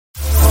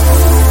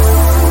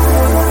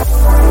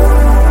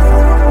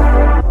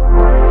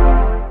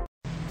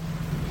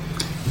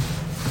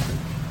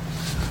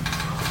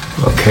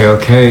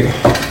Okay.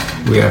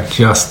 We have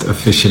just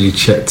officially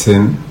checked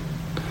in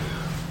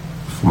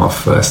for my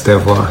first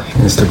ever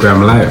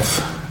Instagram Live.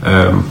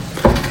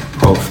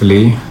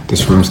 Hopefully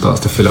this room starts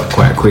to fill up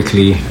quite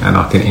quickly and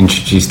I can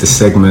introduce the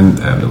segment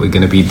that we're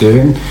going to be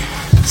doing.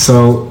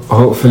 So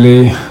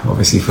hopefully,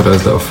 obviously for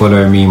those that are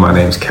following me, my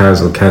name's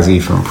Kaz or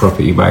Kazi from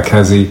Property by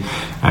Kazi,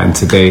 and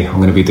today I'm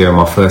going to be doing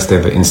my first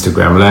ever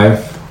Instagram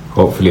Live.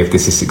 Hopefully if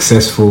this is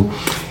successful,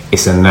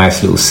 it's a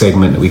nice little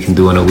segment that we can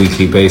do on a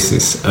weekly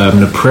basis.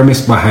 The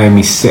premise behind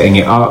me setting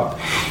it up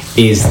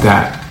is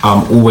that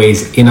I'm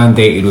always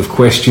inundated with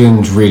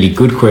questions, really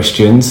good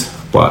questions,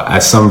 but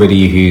as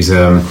somebody who's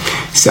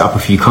set up a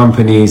few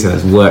companies and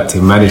has worked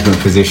in management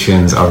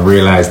positions, I've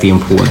realized the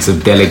importance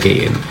of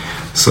delegating.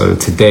 So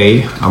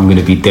today I'm going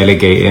to be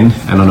delegating,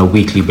 and on a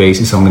weekly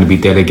basis I'm going to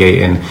be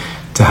delegating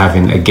to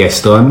having a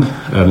guest on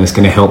that's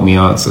going to help me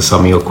answer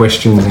some of your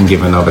questions and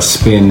give another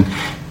spin,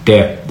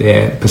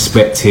 their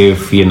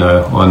perspective,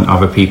 on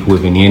other people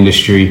within the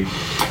industry,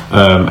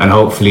 and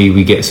hopefully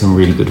we get some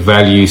really good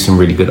value, some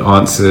really good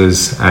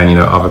answers, and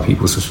other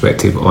people's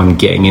perspective on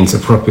getting into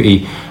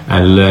property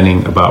and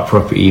learning about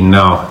property.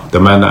 Now, the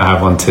man that I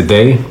have on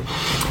today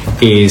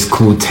is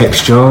called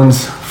Tex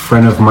Jones,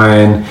 friend of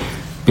mine,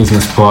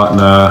 business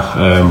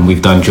partner.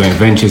 We've done joint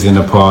ventures in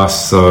the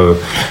past, so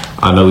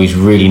I know he's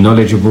really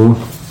knowledgeable.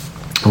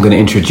 I'm going to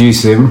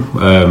introduce him,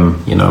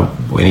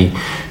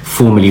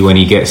 when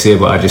he gets here,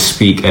 but I just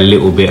speak a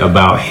little bit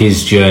about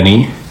his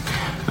journey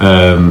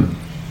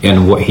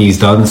and what he's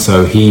done.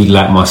 So he,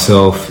 like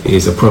myself,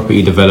 is a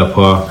property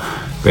developer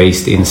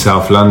based in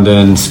South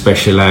London,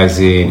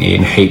 specializing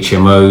in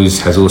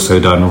HMOs, has also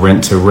done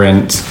rent to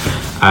rent,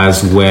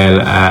 as well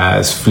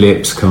as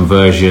flips,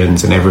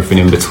 conversions, and everything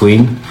in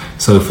between.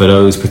 So for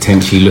those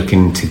potentially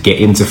looking to get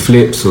into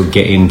flips or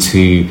get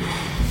into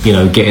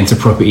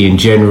property in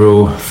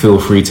general, feel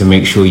free to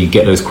make sure you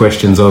get those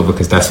questions over,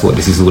 because that's what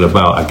this is all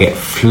about. I get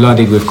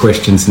flooded with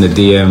questions in the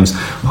DMs.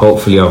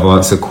 Hopefully I've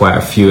answered quite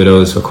a few of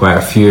those for quite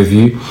a few of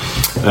you.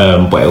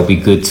 But it'll be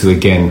good to,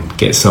 again,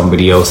 get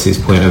somebody else's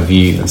point of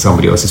view and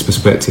somebody else's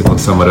perspective on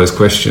some of those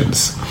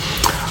questions.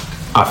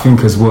 I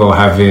think as well,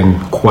 having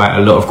quite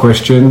a lot of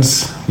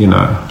questions,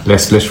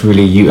 let's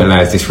really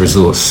utilize this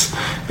resource,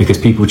 because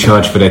people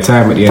charge for their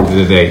time at the end of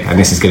the day, and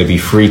this is going to be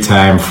free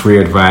time, free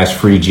advice,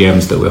 free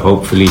gems that we're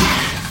hopefully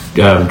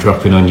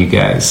dropping on you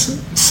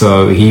guys.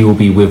 So he will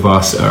be with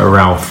us at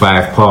around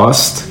 5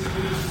 past.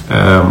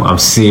 I'm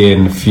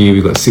seeing a few,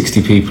 we've got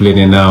 60 people in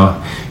here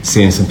now,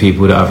 seeing some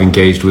people that I've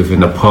engaged with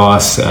in the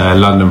past.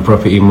 London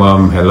Property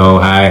Mum, hello,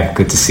 hi,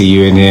 good to see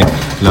you in here.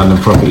 London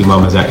Property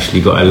Mum has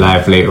actually got a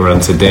live later on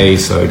today,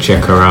 so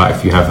check her out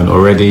if you haven't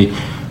already.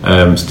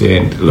 She's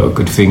doing a lot of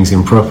good things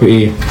in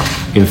property.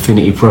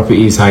 Infinity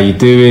Properties, how you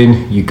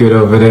doing? You good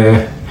over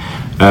there?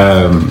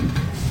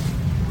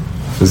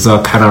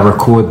 So can I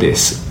record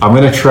this? I'm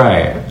gonna try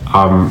it.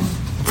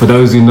 For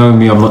those who know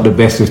me, I'm not the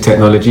best with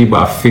technology,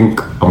 but I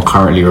think I'm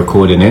currently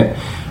recording it,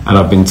 and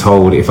I've been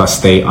told if I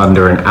stay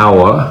under an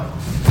hour,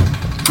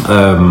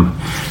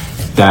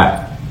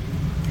 that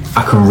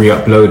I can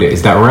re-upload it.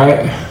 Is that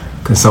right?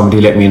 Can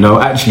somebody let me know?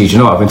 Actually, do you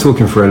know what? I've been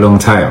talking for a long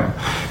time.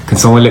 Can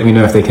someone let me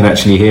know if they can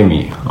actually hear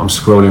me? I'm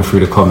scrolling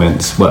through the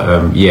comments,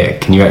 but yeah,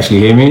 can you actually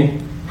hear me?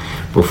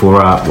 Before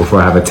I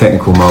have a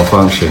technical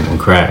malfunction and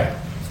cry.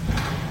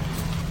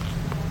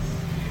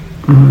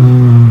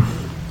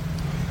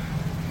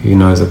 Who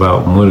knows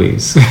about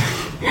Mullies?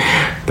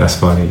 That's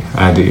funny.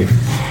 I do.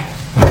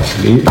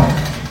 Actually,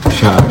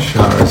 shout out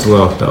Shah as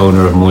well, the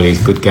owner of Mullies.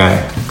 Good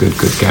guy. Good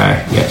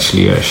guy. He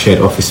actually shared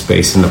office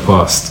space in the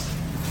past.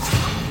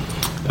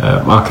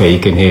 Okay, you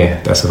can hear.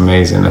 That's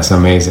amazing.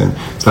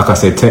 So like I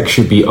said, tech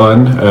should be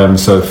on.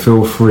 So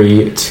feel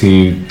free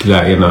to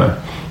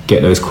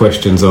get those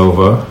questions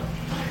over.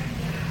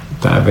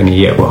 Don't have any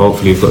yet, but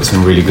hopefully we've got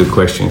some really good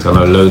questions. I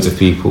know loads of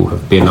people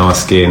have been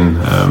asking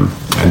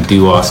and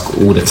do ask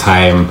all the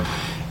time,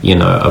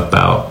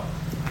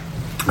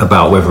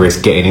 about whether it's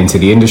getting into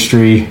the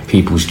industry,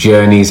 people's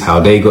journeys, how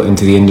they got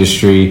into the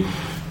industry,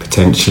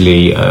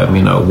 potentially,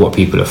 what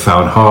people have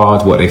found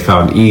hard, what they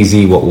found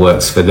easy, what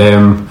works for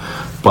them.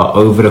 But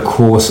over the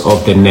course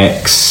of the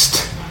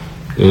next,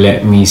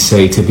 let me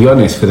say, to be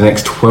honest, for the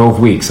next 12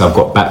 weeks, I've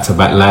got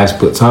back-to-back lives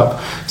booked up.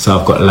 So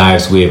I've got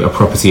lives with a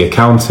property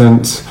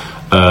accountant,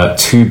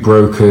 2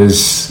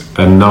 brokers,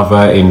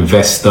 another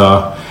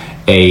investor,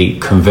 a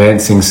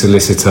conveyancing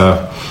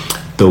solicitor,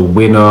 the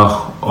winner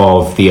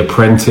of The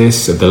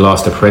Apprentice, of the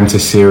last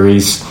Apprentice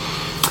series,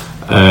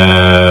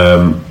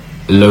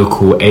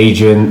 local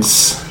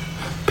agents,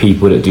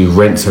 people that do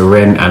rent to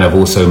rent and have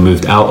also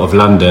moved out of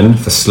London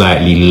for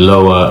slightly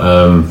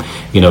lower,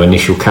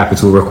 initial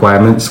capital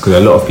requirements. Because a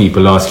lot of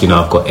people ask,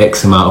 I've got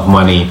X amount of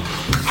money,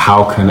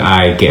 how can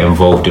I get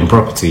involved in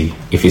property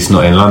if it's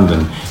not in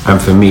London? And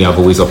for me, I've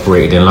always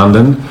operated in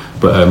London,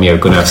 but we're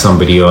going to have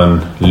somebody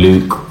on,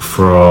 Luke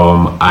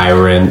from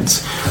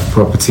iRent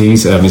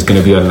Properties, is going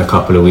to be on in a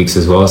couple of weeks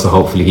as well, so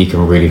hopefully he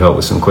can really help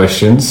with some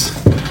questions.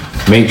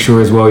 Make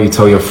sure as well you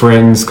tell your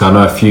friends, because I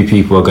know a few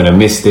people are going to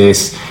miss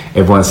this.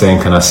 Everyone's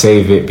saying, can I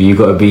save it? But you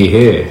got to be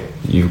here.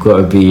 You've got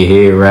to be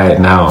here right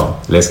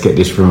now. Let's get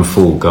this room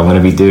full. I'm going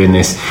to be doing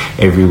this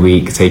every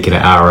week, taking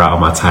an hour out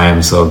of my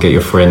time. So get your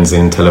friends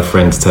in, tell a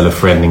friend to tell a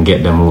friend, and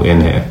get them all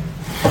in here.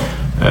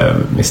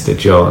 Mr.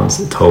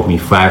 Jones told me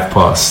 5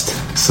 past.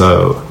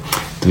 So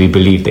do we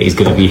believe that he's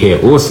going to be here?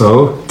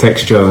 Also,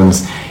 Tex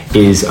Jones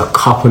is a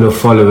couple of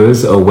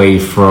followers away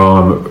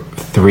from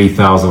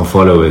 3,000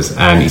 followers,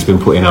 and he's been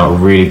putting out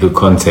really good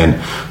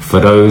content. For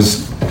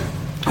those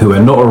who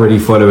are not already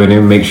following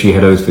him, make sure you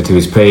head over to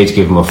his page,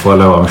 give him a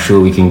follow. I'm sure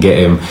we can get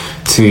him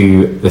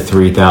to the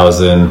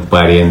 3,000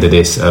 by the end of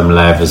this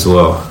live as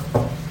well.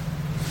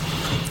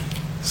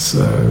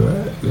 So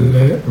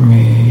let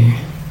me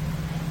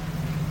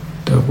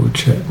double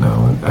check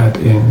now and add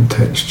in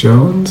Tex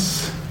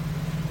Jones.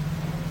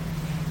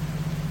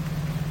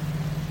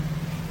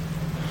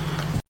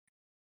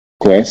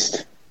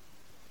 Quest.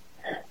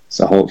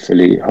 So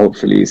hopefully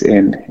he's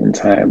in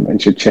time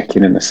and should check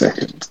in a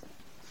second.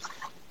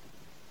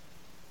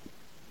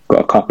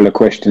 Got a couple of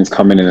questions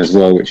coming in as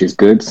well, which is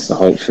good. So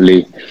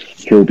hopefully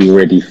he'll be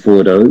ready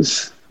for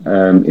those.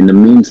 In the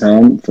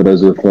meantime, for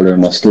those who were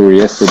following my story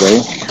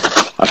yesterday,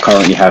 I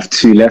currently have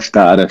 2 left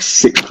out of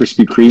 6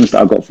 Krispy Kremes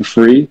that I got for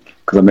free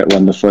because I met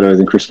one of the followers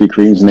in Krispy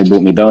Kremes and they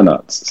bought me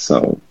donuts.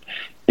 So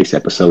this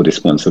episode is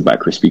sponsored by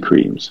Krispy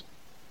Kremes.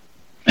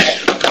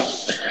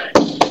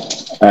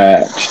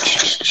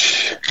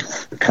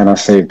 Can I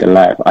save the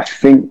live? I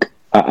think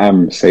I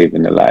am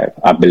saving the live.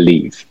 I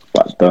believe,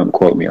 but don't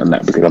quote me on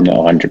that because I'm not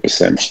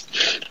 100%.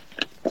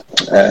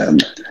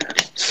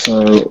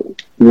 So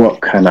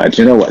what can I?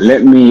 Do you know what?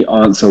 Let me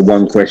answer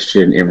one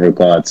question in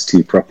regards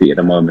to property at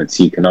the moment.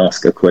 So you can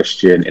ask a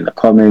question in the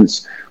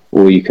comments,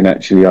 or you can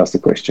actually ask the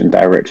question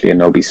directly and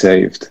they'll be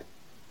saved.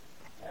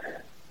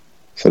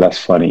 So that's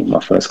funny. My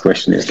first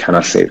question is, can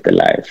I save the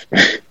live?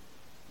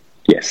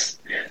 Yes,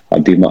 I'll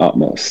do my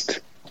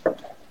utmost.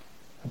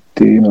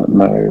 Do not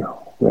know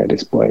where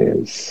this boy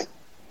is.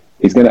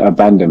 He's going to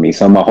abandon me.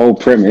 So my whole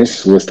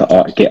premise was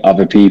to get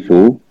other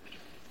people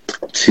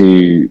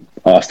to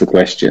ask the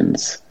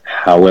questions.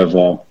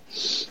 However,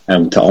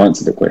 to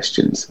answer the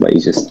questions, but he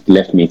just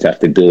left me to have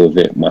to deal with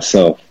it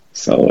myself.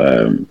 So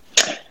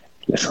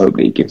let's hope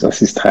that he gives us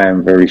his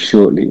time very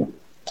shortly.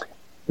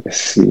 Let's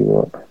see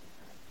what.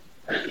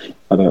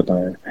 I don't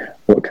know.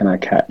 What can I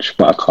catch,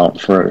 but I can't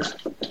throw?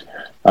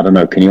 I don't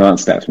know. Can you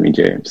answer that for me,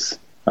 James?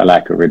 I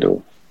like a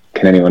riddle.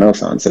 Can anyone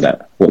else answer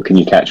that? What can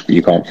you catch but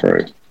you can't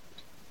throw?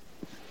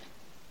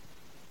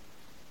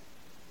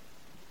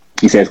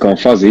 He says gone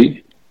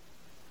fuzzy.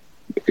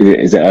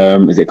 Is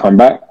it come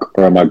back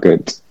or am I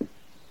good?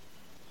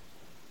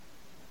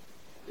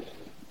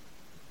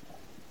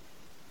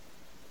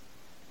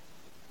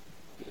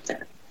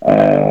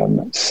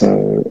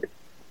 So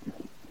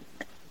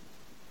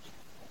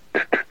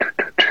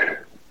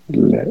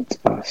let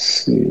us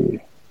see.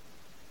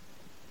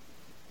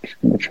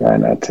 Just gonna try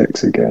and add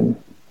text again.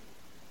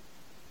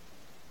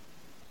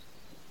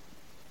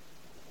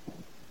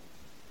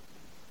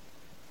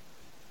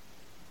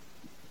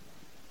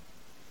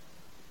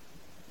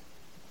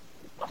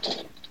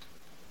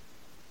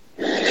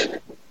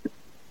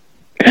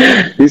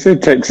 You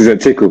said Texas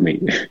that tickled me.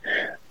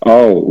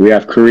 Oh, we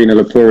have Karina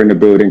Lepore in the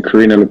building.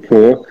 Karina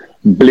Lepore,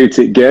 blue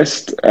tick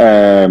guest.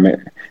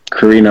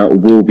 Karina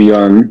will be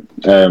on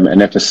an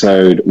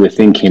episode, we're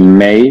thinking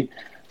May.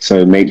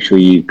 So make sure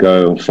you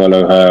go and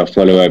follow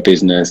her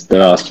business. The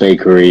Last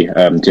Bakery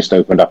just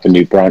opened up a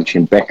new branch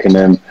in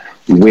Beckenham.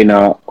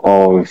 Winner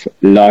of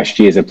last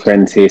year's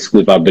Apprentice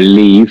with, I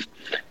believe,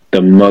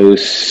 the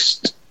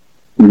most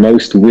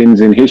wins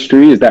in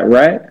history. Is that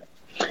right?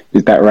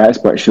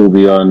 But she'll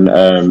be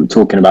on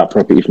talking about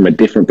property from a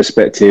different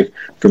perspective,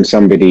 from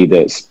somebody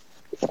that's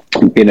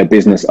been a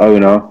business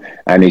owner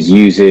and is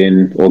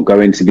using or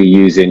going to be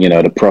using,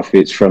 the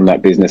profits from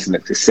that business and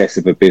the success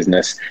of a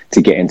business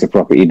to get into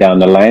property down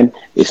the line.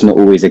 It's not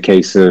always a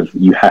case of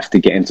you have to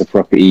get into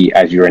property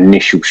as your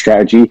initial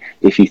strategy.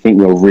 If you think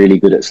you're really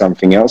good at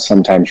something else,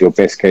 sometimes your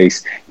best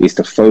case is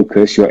to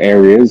focus your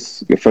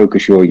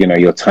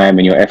your time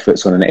and your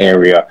efforts on an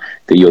area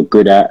that you're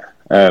good at.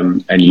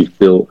 And you've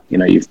built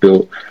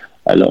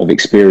a lot of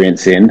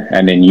experience in,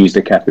 and then use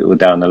the capital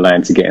down the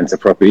line to get into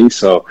property.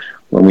 So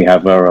when we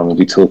have her on, we'll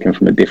be talking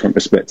from a different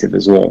perspective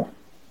as well.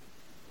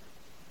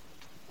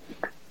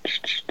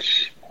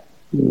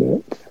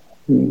 Let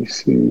me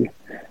see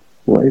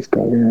what is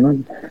going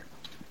on.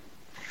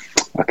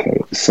 Okay,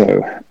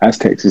 so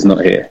Aztecs is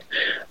not here.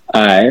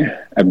 I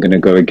am going to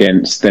go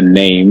against the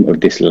name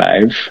of this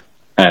live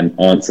and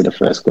answer the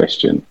first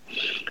question.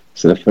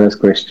 So the first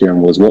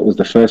question was, what was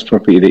the first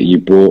property that you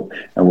bought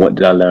and what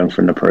did I learn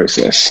from the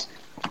process?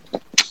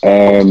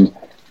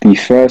 The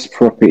first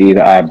property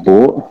that I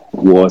bought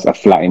was a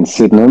flat in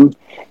Sydenham.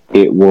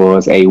 It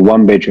was a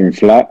 1-bedroom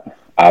flat.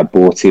 I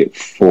bought it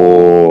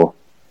for,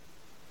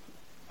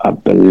 I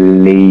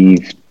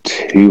believe,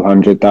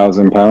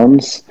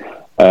 £200,000.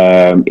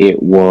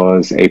 It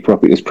was a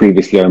property that was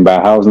previously owned by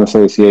a housing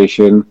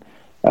association.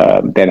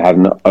 Then had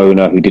an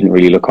owner who didn't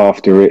really look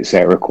after it, so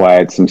it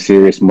required some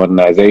serious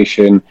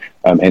modernisation,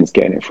 hence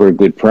getting it for a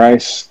good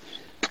price.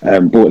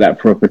 Bought that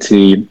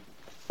property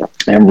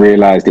and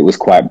realized it was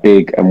quite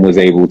big, and was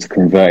able to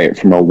convert it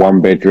from a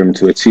 1-bedroom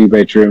to a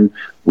 2-bedroom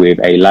with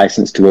a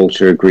license to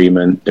alter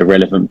agreement, the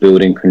relevant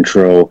building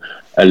control,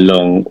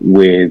 along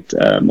with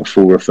a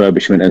full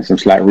refurbishment and some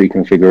slight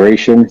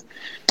reconfiguration.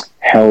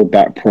 Held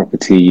that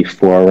property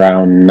for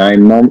around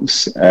 9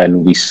 months,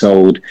 and we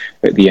sold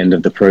at the end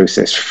of the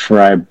process for,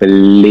 I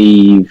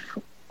believe,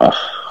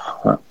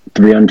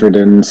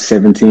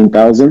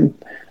 317,000.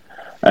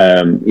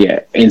 Yeah,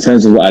 in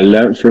terms of what I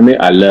learned from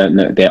it, I learned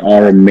that there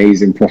are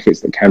amazing profits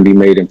that can be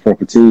made in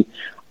property.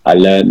 I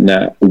learned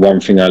that one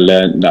thing I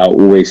learned that I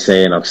always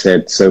say, and I've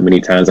said so many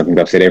times, I think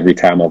I've said every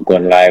time I've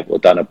gone live or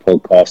done a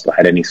podcast or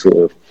had any sort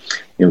of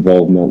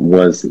involvement,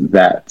 was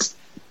that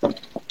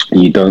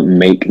you don't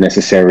make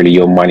necessarily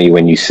your money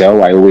when you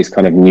sell. I always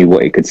kind of knew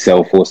what it could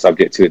sell for,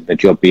 subject to the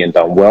job being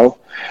done well.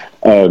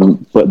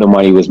 But the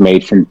money was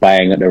made from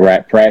buying at the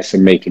right price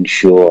and making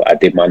sure I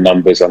did my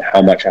numbers on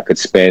how much I could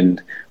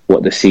spend,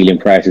 what the ceiling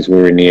prices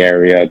were in the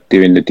area,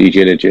 doing the due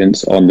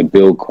diligence on the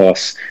build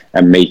costs,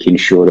 and making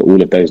sure that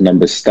all of those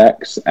numbers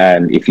stacks.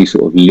 And if you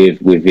sort of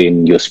live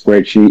within your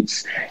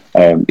spreadsheets,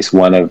 it's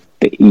one of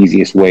the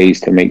easiest ways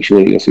to make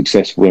sure that you're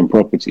successful in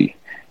property.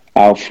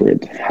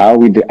 Alfred, how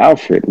we do?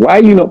 Alfred, why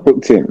are you not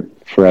booked in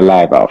for a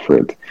live,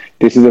 Alfred?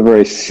 This is a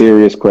very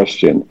serious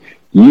question.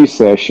 You,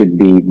 sir, should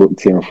be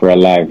booked in for a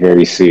live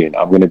very soon.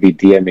 I'm going to be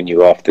DMing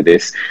you after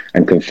this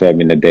and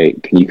confirming the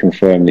date. Can you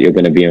confirm that you're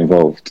going to be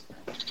involved?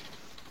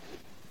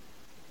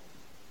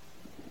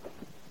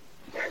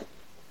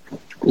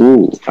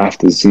 Ooh, I have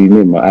to zoom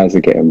in. My eyes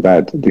are getting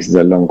bad. This is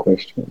a long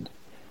question.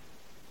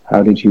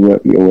 How did you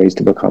work your ways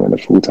to becoming a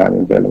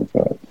full-time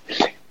developer?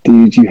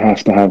 Did you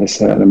have to have a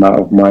certain amount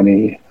of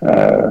money,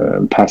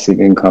 passive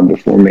income,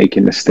 before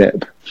making the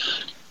step?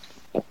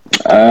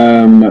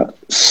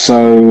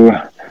 So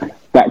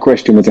that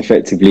question was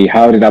effectively,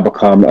 how did I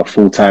become a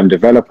full-time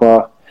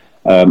developer?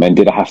 And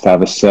did I have to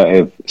have a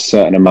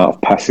certain amount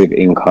of passive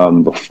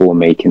income before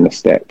making the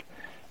step?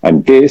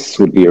 And this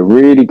would be a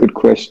really good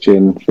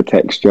question for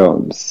Tex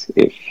Jones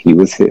if he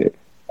was here.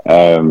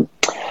 But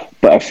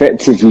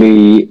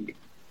effectively,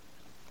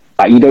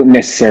 you don't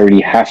necessarily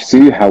have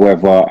to.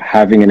 However,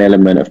 having an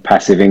element of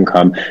passive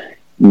income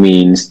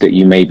means that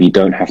you maybe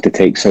don't have to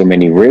take so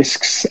many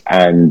risks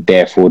and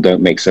therefore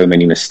don't make so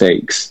many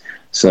mistakes.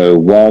 So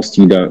whilst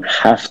you don't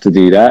have to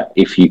do that,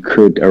 if you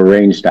could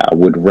arrange that, I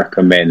would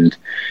recommend,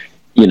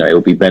 it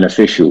would be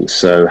beneficial.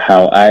 So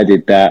how I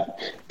did that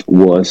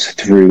was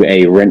through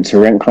a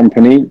rent-to-rent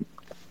company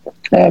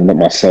that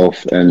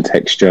myself and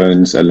Tex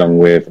Jones, along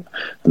with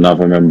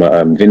another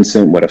member,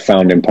 Vincent, were the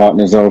founding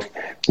partners of.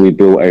 We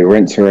built a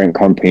rent-to-rent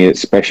company that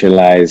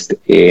specialized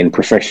in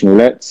professional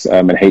lets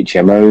and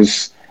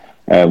HMOs.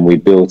 We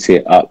built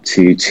it up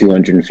to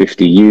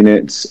 250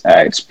 units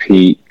at its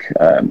peak,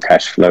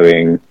 cash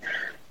flowing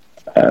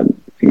in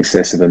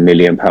excess of £1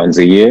 million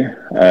a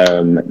year.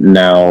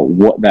 Now,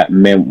 what that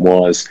meant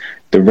was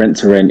the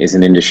rent-to-rent is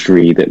an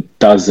industry that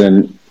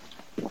doesn't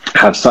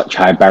have such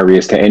high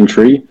barriers to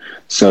entry,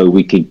 so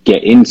we could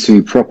get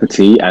into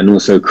property and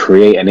also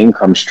create an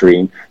income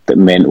stream that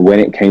meant when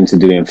it came to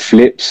doing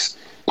flips,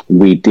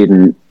 we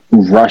didn't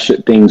rush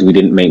at things, we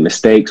didn't make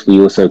mistakes.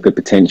 We also could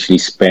potentially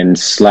spend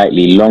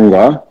slightly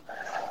longer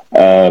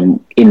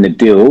in the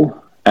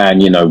deal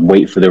and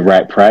wait for the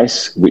right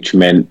price, which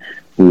meant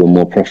we were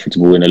more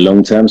profitable in the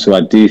long term. So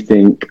I do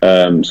think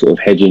sort of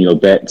hedging your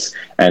bets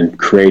and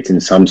creating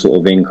some sort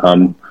of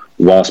income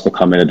whilst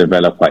becoming a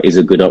developer is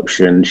a good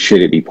option,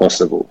 should it be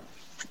possible.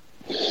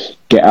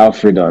 Get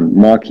Alfred on.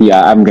 Marky,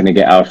 I'm going to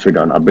get Alfred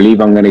on. I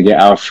believe I'm going to get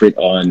Alfred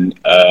on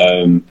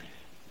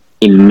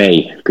in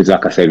May, because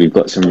like I said, we've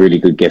got some really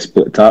good guests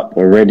booked up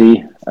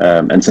already,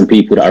 and some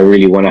people that I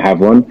really want to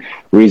have on.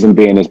 Reason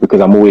being is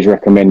because I'm always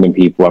recommending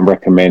people. I'm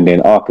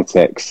recommending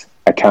architects.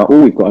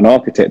 We've got an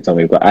architect on.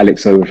 We've got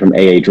Alex over from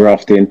AA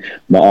Drafting.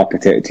 My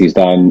architect, he's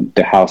done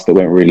the house that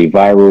went really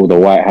viral, the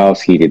White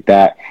House. He did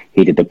that.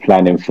 He did the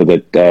planning for the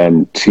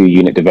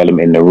 2-unit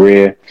development in the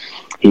rear.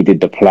 He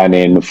did the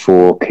planning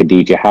for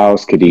Khadija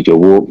House, Khadija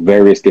Walk,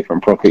 various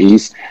different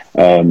properties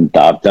that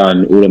I've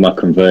done. All of my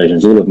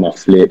conversions, all of my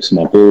flips,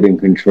 my building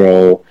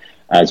control,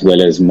 as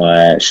well as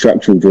my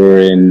structural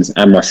drawings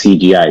and my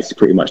CGI. He's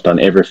pretty much done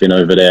everything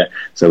over there.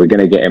 So we're going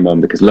to get him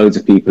on because loads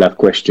of people have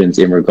questions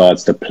in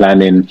regards to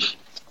planning,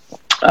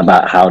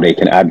 about how they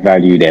can add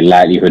value, their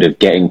likelihood of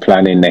getting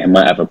planning. They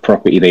might have a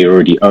property they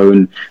already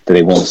own that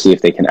they want to see if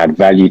they can add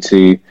value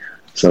to.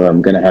 So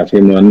I'm going to have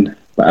him on.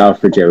 But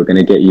Alfred, we're going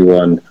to get you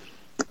on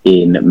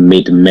in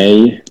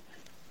mid-May.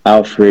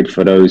 Alfred,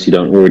 for those who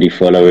don't already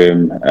follow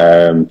him,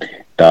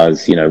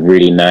 does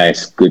really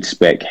nice, good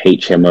spec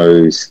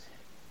HMOs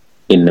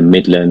in the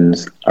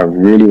Midlands. I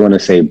really want to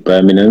say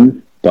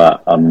Birmingham,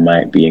 but I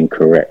might be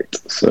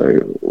incorrect. So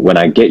when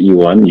I get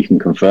you on, you can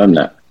confirm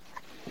that.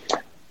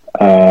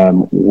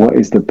 What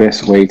is the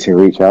best way to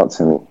reach out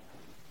to me?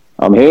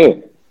 I'm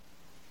here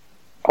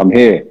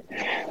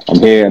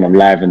and I'm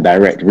live and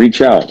direct.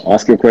 Reach out,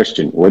 ask your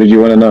question. What did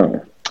you want to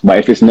know? But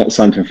if it's not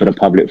something for the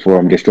public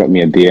forum, just drop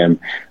me a DM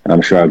and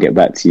I'm sure I'll get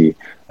back to you.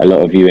 a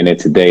lot of you in here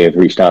today have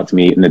reached out to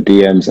me in the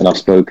DMs, and I've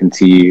spoken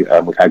to you.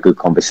 We've had good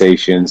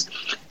conversations.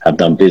 I've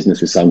done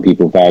business with some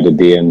people via the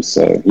DMs.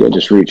 So yeah,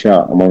 just reach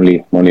out. I'm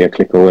only a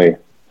click away.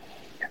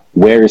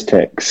 Where is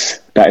Tex?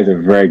 That is a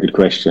very good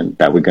question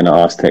that we're going to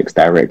ask Tex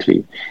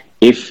directly.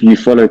 If you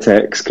follow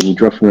Tex, can you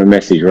drop him a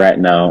message right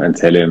now and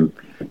tell him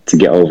to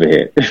get over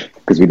here?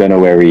 Because we don't know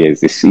where he is.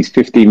 He's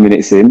 15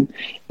 minutes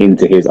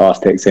into his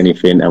Ask Tex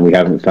Anything, and we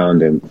haven't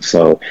found him.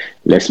 So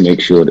let's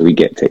make sure that we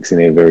get Tex in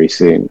here very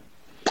soon.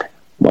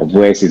 My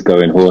voice is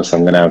going hoarse.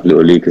 I'm going to have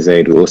little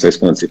Lucozade. We're also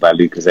sponsored by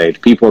Lucozade.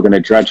 People are going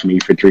to judge me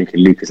for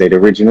drinking Lucozade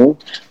Original,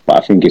 but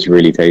I think it's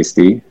really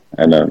tasty,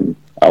 and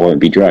I won't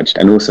be judged.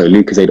 And also,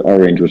 Lucozade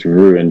Orange was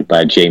ruined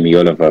by Jamie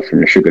Oliver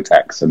from the Sugar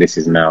Tax, so this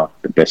is now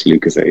the best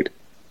Lucozade.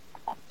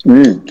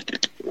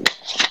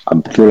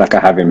 I feel like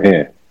I have him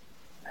here.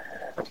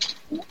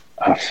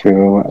 I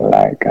feel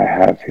like I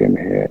have him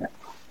here.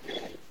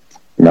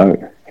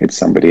 No, it's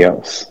somebody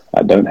else.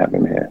 I don't have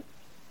him here.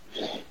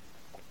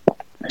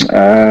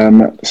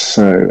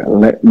 So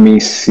let me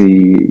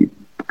see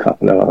a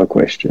couple of other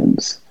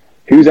questions.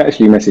 Who's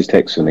actually messaged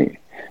Tex for me?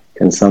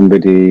 Can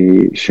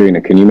somebody,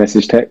 Sharina, can you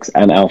message Tex?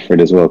 And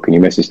Alfred as well. Can you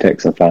message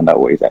Tex and find out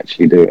what he's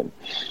actually doing?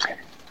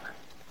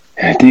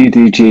 Do you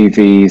do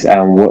JVs,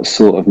 and what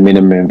sort of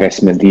minimum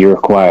investment do you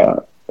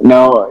require?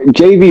 Now,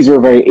 JVs are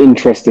a very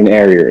interesting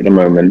area at the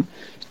moment.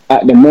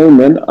 At the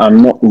moment,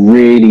 I'm not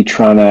really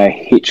trying to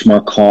hitch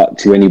my cart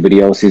to anybody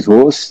else's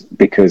horse,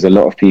 because a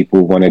lot of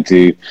people want to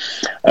do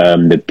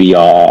the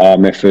BRRR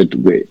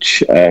method,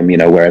 which,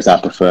 whereas I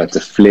prefer to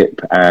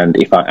flip. And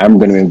if I am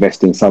going to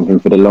invest in something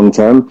for the long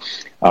term,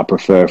 I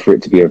prefer for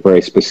it to be a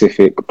very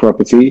specific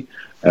property.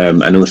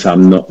 And also,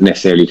 I'm not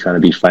necessarily trying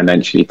to be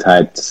financially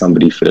tied to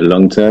somebody for the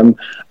long term.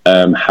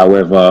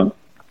 However,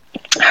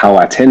 how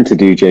I tend to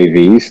do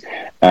JVs,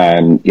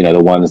 and the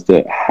ones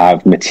that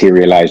have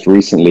materialized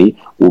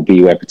recently, will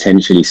be where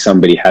potentially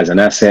somebody has an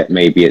asset.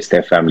 Maybe it's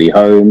their family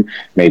home,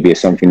 maybe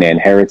it's something they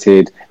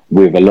inherited,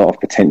 with a lot of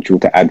potential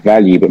to add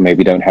value, but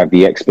maybe don't have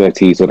the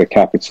expertise or the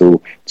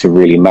capital to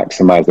really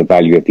maximize the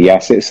value of the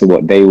asset. So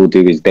what they will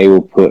do is they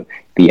will put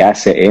the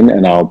asset in,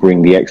 and I'll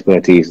bring the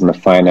expertise and the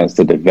finance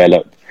to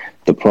develop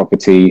the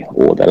property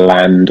or the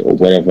land or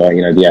whatever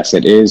the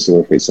asset is,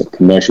 or if it's a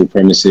commercial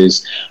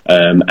premises,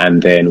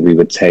 and then we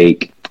would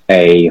take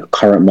a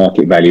current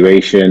market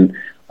valuation.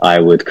 I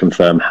would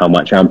confirm how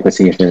much I'm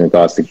putting in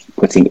regards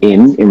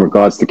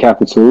to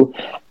capital,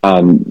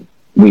 and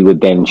we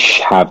would then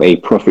have a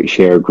profit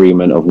share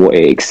agreement of what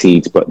it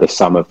exceeds, but the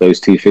sum of those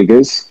two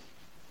figures.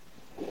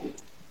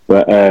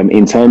 But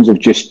in terms of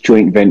just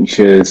joint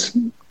ventures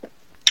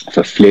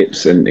for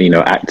flips and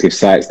active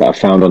sites that are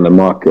found on the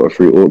market or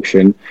through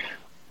auction,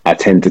 I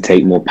tend to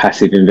take more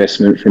passive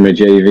investment from a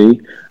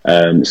JV.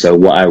 So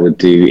what I would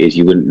do is,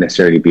 you wouldn't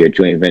necessarily be a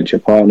joint venture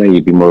partner,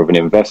 you'd be more of an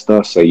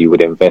investor. So you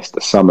would invest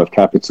a sum of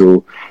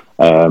capital,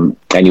 and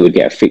you would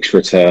get a fixed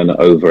return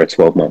over a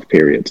 12-month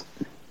period.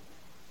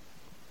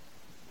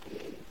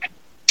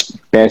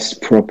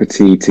 Best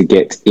property to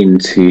get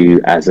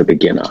into as a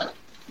beginner?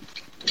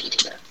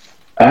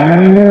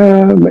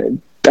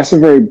 That's a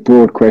very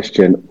broad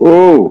question.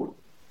 Oh,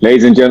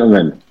 ladies and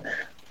gentlemen,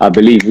 I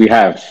believe we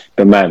have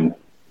the man,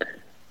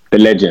 the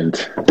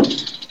legend,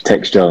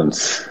 Tex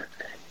Jones,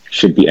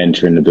 should be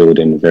entering the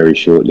building very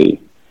shortly.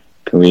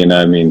 Can we,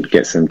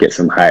 get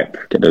some hype,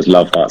 get those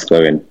love hearts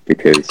going,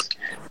 because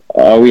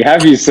we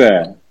have you,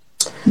 sir.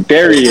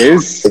 There he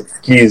is.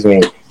 Excuse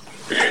me.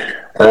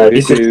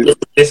 This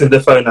is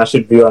the phone I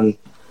should be on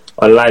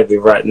live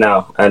with right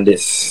now, and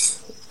it's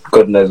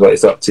God knows what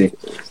it's up to.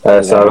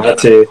 So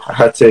I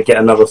had to get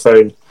another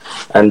phone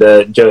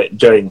and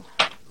join.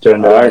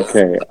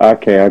 Okay.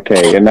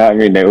 And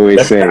that they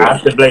always say I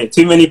have to blame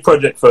too many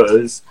project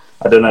photos.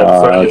 I don't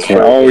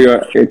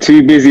know. You're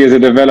too busy as a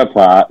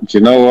developer. Do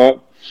you know what?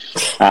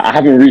 I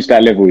haven't reached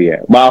that level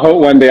yet, but I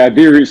hope one day I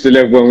do reach the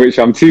level in which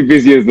I'm too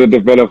busy as a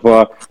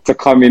developer to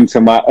come into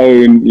my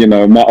own,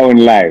 my own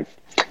life.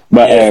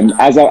 But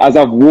as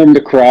I've warmed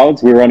the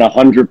crowds, we're on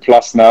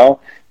 100+ now.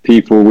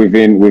 People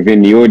within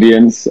the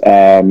audience,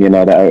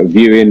 that are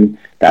viewing,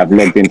 that have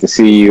logged in to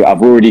see you.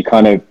 I've already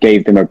kind of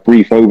gave them a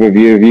brief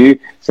overview of you.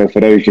 So for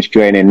those just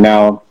joining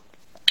now,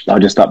 I'll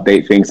just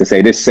update things to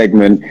say this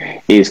segment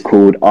is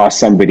called Ask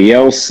Somebody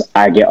Else.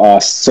 I get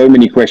asked so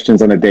many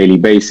questions on a daily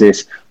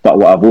basis, but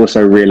what I've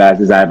also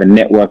realized is I have a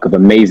network of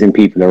amazing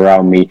people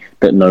around me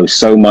that know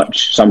so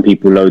much. Some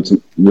people loads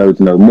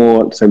know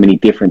more, so many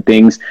different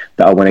things,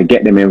 that I want to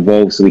get them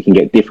involved so we can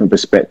get different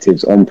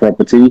perspectives on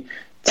property.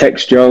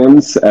 Tex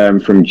Jones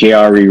from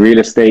JRE Real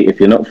Estate. If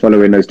you're not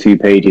following those two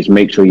pages,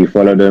 make sure you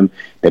follow them.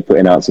 They're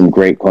putting out some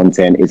great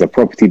content. He's a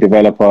property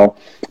developer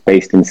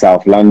based in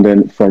South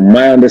London. From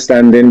my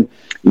understanding,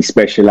 he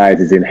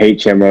specializes in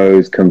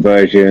HMOs,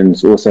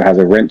 conversions, also has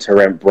a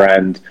rent-to-rent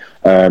brand,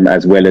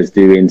 as well as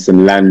doing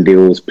some land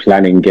deals,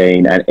 planning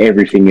gain, and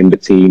everything in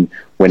between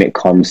when it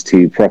comes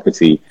to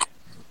property.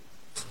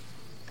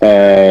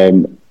 I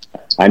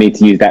need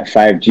to use that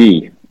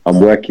 5G. I'm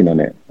working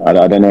on it. I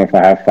don't know if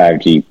I have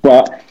 5G,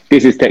 but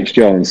this is Tex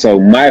Jones. So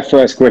my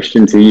first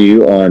question to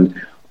you on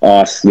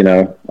ask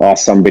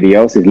somebody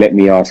else, is let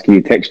me ask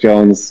you, Tex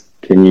Jones,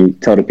 can you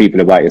tell the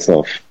people about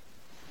yourself?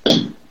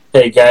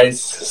 Hey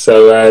guys,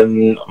 so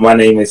my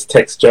name is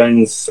Tex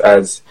Jones,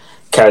 as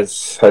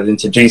Kaz has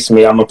introduced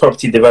me. I'm a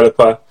property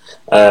developer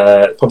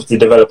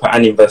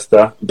and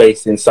investor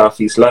based in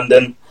Southeast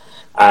London,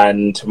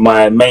 and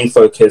my main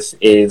focus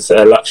is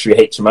luxury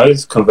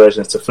HMOs,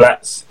 conversions to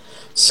flats.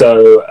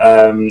 So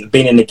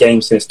been in the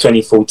game since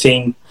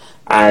 2014,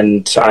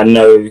 and I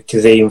know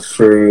Kazim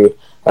through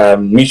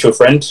mutual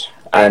friend,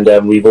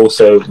 and we've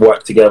also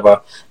worked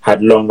together,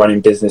 had long-running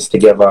business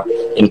together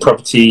in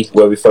property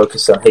where we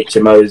focus on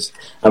HMOs.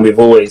 And we've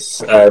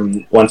always,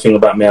 one thing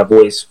about me, I've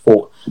always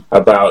thought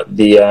about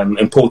the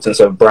importance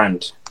of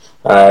brand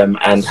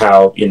and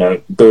how,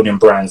 building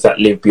brands that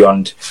live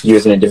beyond you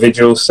as an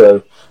individual.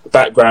 So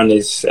background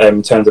is,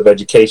 in terms of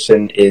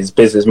education, is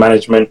business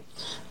management.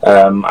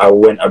 I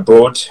went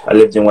abroad. I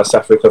lived in West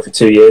Africa for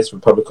 2 years,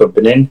 Republic of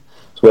Benin,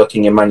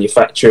 working in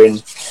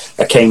manufacturing.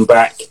 I came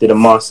back, did a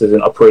master's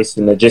in operations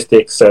and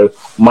logistics. So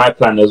my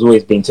plan has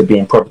always been to be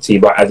in property,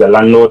 but as a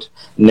landlord,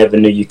 never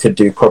knew you could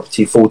do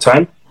property full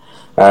time.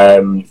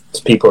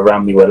 People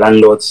around me were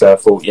landlords, so I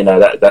thought,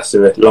 that's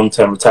a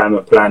long-term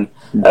retirement plan.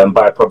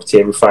 Buy a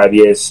property every 5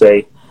 years,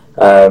 say.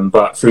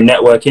 But through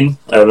networking,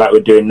 like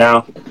we're doing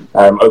now,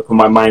 opened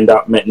my mind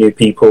up, met new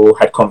people,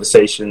 had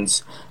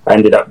conversations. I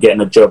ended up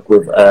getting a job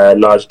with a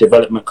large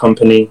development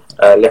company.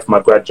 Left my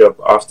grad job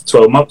after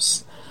 12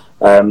 months.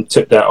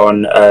 Took that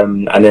on,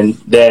 and then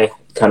there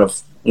kind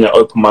of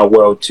opened my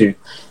world to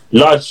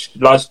large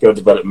scale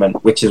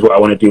development, which is what I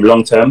want to do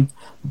long term.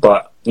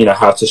 But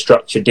how to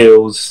structure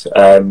deals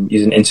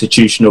using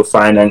institutional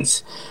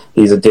finance.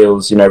 These are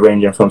deals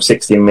ranging from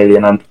 60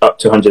 million and up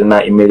to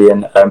 190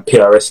 million,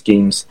 PRS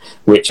schemes,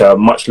 which are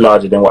much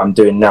larger than what I'm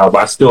doing now. But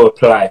I still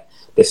apply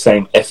the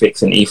same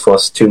ethics and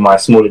ethos to my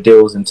smaller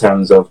deals in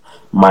terms of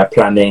my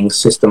planning,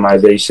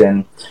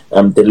 systemization,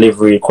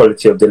 delivery,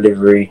 quality of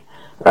delivery.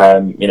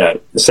 The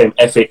same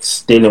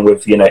ethics dealing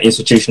with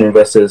institutional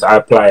investors. I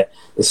apply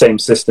the same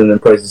systems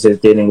and processes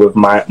dealing with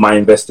my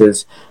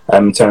investors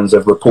in terms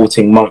of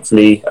reporting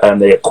monthly,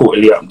 they get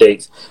quarterly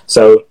updates.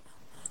 So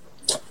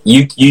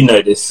you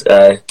know this,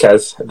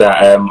 Kaz, that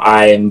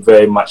I am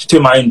very much,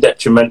 to my own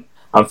detriment,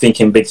 I'm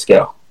thinking big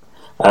scale.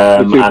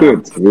 Which is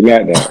good. We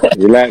like that.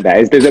 We like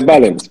that. There's a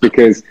balance,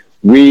 because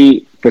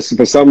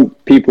for some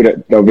people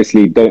that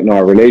obviously don't know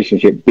our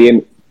relationship,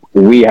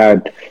 we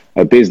had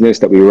a business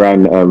that we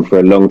ran for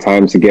a long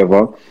time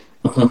together,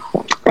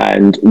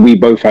 and we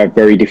both have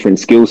very different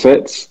skill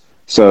sets.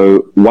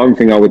 So one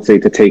thing I would say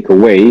to take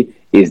away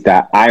is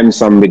that I'm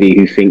somebody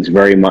who thinks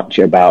very much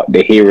about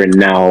the here and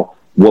now,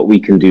 what we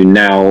can do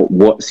now,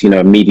 what's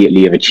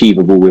immediately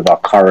achievable with our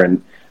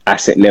current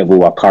asset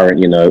level, our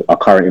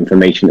current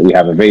information that we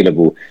have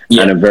available,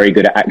 and I'm very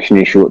good at action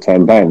in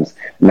short-term plans.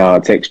 Now,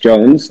 Tex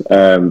Jones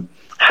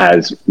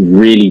has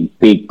really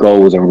big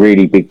goals and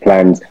really big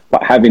plans,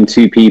 but having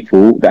two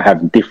people that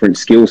have different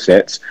skill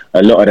sets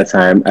a lot of the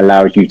time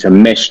allows you to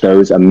mesh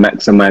those and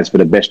maximize for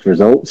the best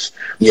results.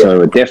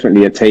 So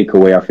definitely a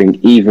takeaway, I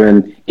think,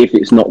 even if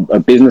it's not a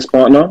business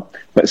partner,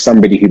 but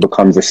somebody who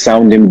becomes a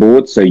sounding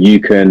board, so you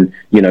can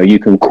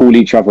call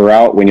each other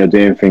out when you're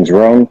doing things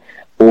wrong,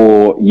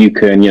 or you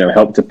can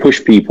help to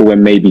push people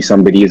when maybe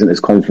somebody isn't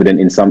as confident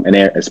in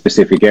a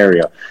specific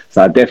area.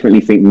 So I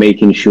definitely think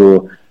making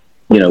sure,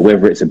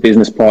 whether it's a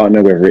business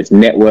partner, whether it's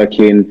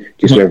networking,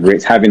 just whether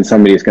it's having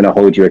somebody that's going to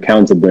hold you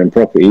accountable in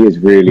property is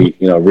really,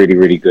 really,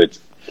 really good.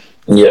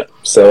 Yeah.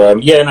 So,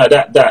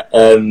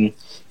 knowing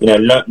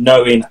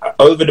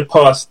over the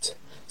past,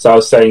 so I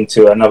was saying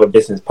to another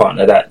business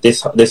partner that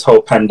this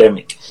whole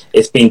pandemic,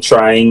 it's been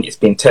trying, it's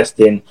been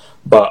testing,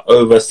 but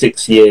over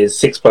 6 years,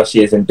 6+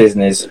 years in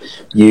business,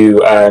 you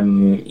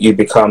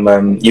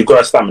become, you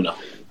grow stamina.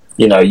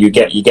 You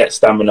get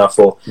stamina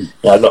for,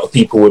 a lot of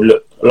people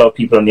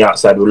on the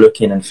outside will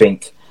look in and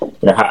think,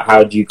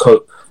 how do you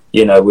cope,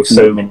 with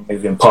so many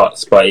moving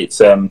parts? But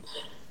it's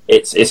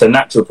a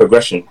natural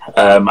progression.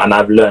 And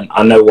I've learned,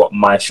 I know what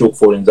my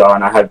shortfallings are,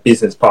 and I have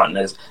business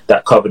partners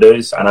that cover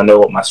those, and I know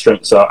what my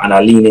strengths are, and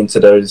I lean into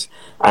those.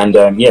 And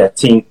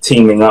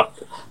teaming up,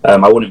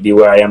 I wouldn't be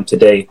where I am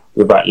today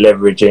without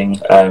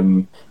leveraging,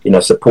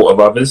 support of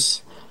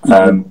others.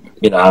 I'm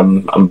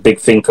a big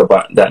thinker,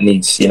 but that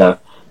needs,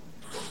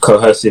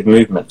 cohesive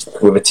movement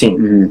with a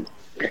team.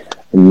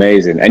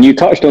 Amazing. And you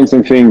touched on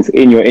some things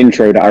in your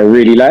intro that I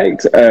really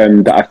liked,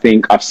 that I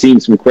think I've seen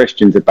some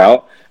questions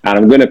about, and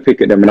I'm going to pick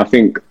at them. And I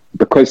think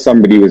because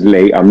somebody was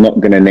late, I'm not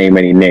going to name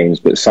any names,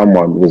 but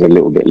someone was a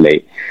little bit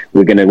late.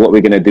 What we're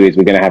going to do is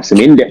we're going to have some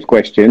in-depth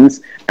questions,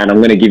 and I'm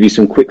going to give you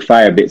some quick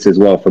fire bits as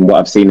well from what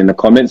I've seen in the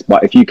comments.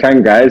 But if you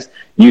can, guys,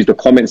 use the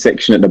comment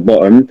section at the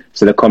bottom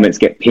so the comments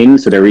get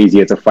pinned so they're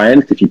easier to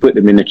find. If you put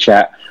them in the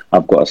chat,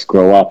 I've got to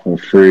scroll up and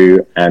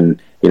through,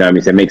 and so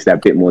it makes that a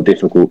bit more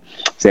difficult.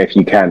 So if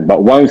you can.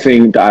 But one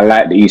thing that I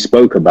like that you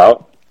spoke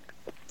about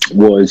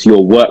was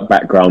your work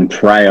background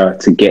prior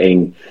to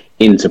getting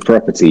into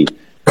property.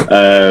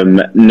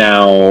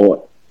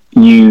 Now,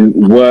 you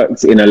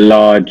worked in a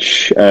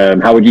large,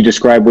 how would you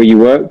describe where you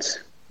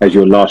worked? as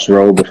your last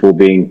role before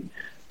being?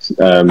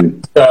 So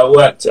I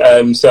worked.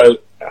 So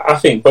I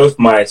think both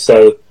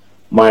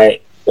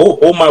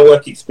all my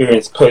work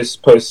experience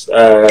post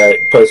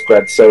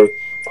grad. So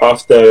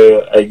after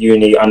a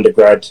uni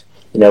undergrad,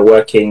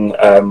 working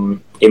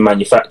in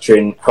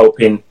manufacturing,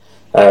 helping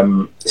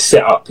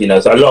set up.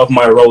 So a lot of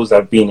my roles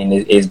I've been in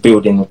is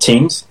building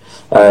teams.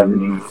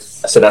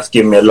 So that's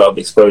given me a lot of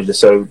exposure.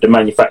 So the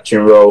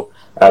manufacturing role,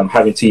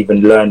 having to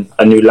even learn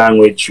a new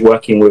language,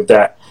 working with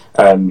that,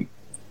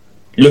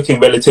 looking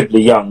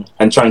relatively young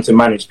and trying to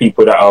manage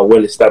people that are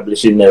well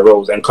established in their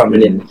roles and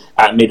coming in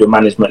at middle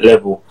management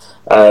level.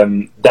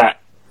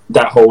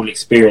 That whole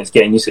experience,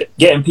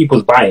 getting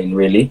people's buy-in,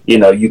 really.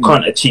 You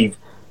can't achieve,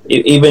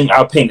 even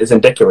our painters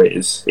and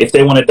decorators, if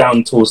they want to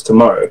down tools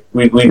tomorrow,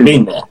 we've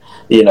been there.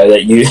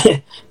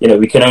 That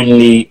we can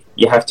only,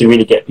 you have to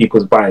really get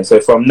people's buy-in. So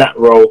from that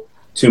role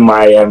to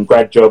my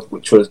grad job,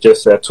 which was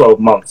just 12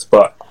 months,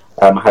 but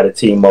I had a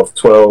team of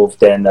 12,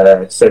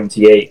 then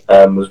 78,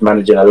 was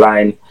managing a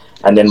line,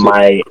 and then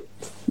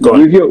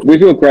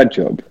with your grad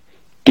job,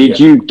 did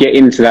you get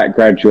into that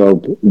grad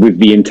job with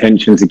the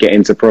intention to get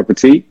into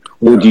property,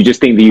 or do you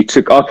just think that you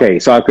took? Okay,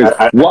 so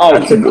because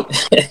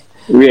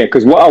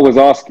what I was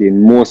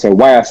asking more so,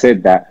 why I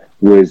said that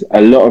was a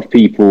lot of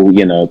people,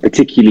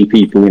 particularly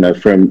people,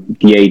 from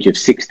the age of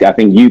 60. I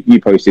think you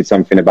posted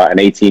something about an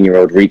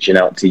 18-year-old reaching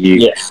out to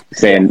you,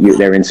 saying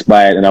they're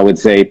inspired, and I would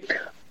say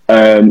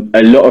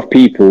a lot of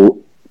people,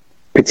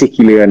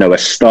 particularly are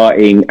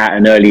starting at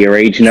an earlier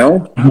age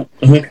now.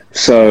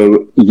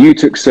 So you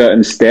took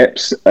certain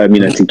steps,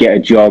 to get a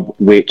job,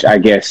 which I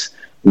guess,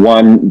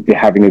 one,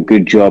 having a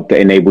good job that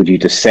enabled you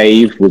to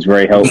save was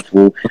very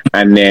helpful.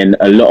 And then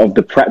a lot of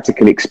the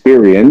practical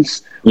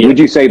experience, would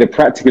you say the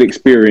practical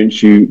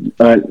experience you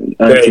earned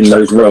in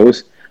those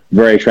roles,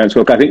 very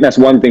transferable? I think that's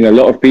one thing, a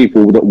lot of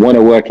people that want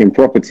to work in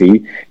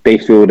property, they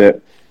feel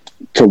that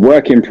to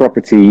work in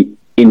property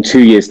in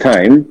 2 years'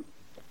 time,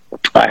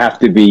 I have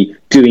to be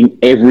doing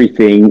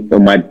everything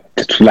on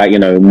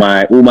all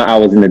my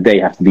hours in the day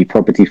have to be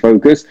property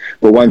focused.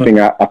 But one thing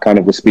I kind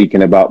of was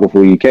speaking about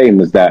before you came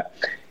was that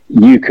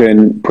you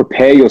can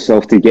prepare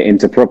yourself to get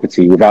into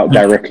property without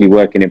directly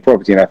working in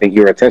property. And I think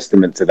you're a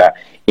testament to that,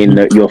 in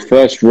that your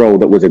first role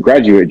that was a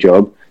graduate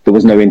job, there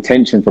was no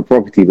intention for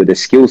property, but the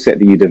skill set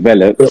that you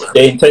developed.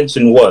 The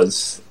intention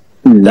was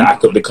that I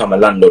could become a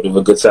landlord with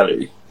a good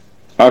salary.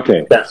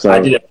 Okay. I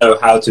didn't know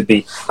how to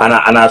be, and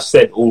I've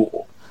said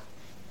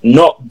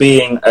not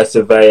being a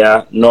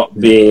surveyor, not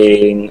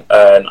being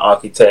an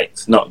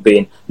architect, not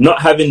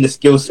having the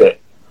skill set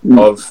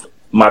of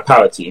my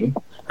power team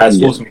has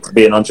forced me to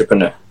be an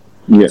entrepreneur.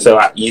 So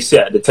you sit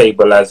at the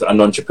table as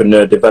an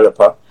entrepreneur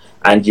developer,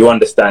 and you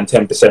understand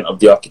 10% of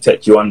the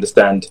architect. You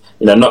understand,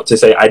 not to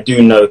say I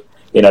do know,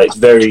 I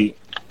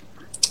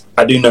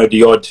do know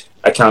the odd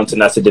accountant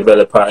that's a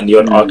developer and the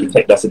odd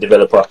architect that's a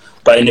developer.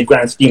 But in the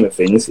grand scheme of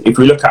things, if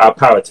we look at our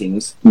power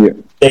teams,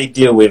 they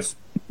deal with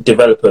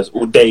developers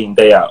all day in,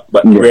 day out,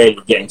 but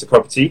rarely get into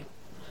property.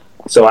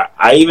 So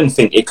I even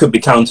think it could be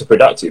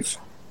counterproductive,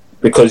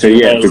 because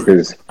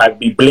I'd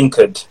be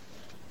blinkered.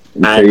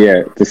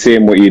 To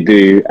seeing what you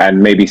do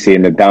and maybe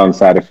seeing the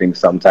downside of things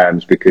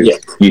sometimes, because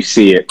you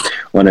see it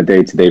on a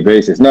day-to-day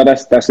basis. No,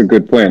 that's a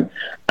good point.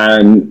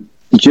 And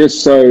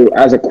just so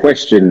as a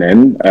question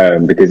then,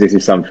 because this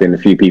is something a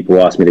few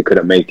people asked me that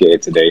couldn't make it here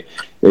today.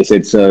 They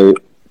said, so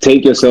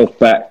take yourself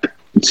back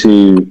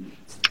to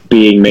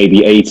being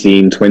maybe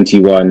 18,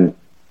 21.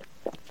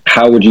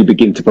 How would you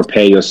begin to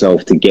prepare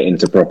yourself to get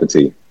into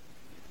property?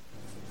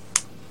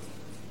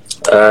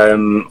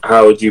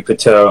 How would you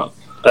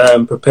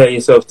prepare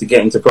yourself to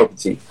get into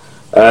property?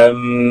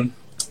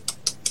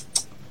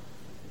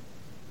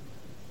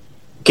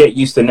 Get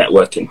used to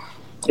networking.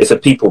 It's a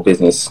people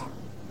business.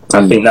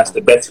 I think that's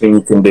the best thing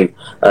you can do.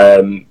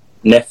 My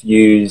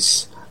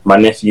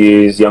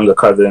nephews, younger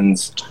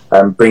cousins,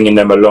 bringing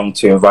them along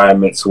to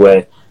environments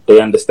where they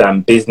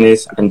understand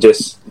business and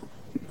just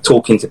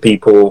talking to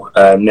people,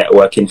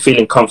 networking,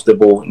 feeling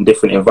comfortable in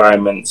different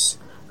environments.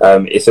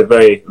 It's a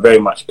very, very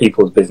much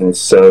people's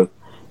business. So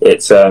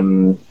it's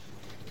that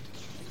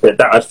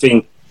I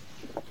think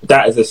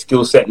that is a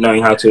skill set,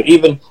 knowing how to,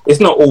 even, it's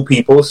not all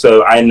people.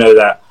 So I know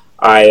that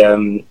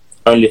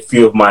only a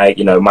few of my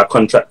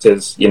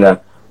contractors,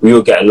 we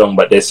all get along,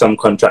 but there's some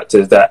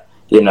contractors that,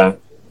 in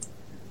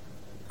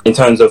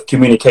terms of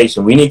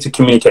communication, we need to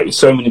communicate with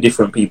so many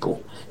different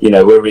people.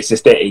 Whether it's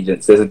estate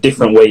agents, there's a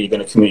different way you're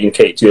going to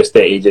communicate to your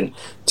estate agent,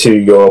 to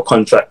your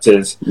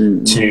contractors,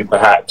 to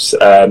perhaps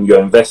your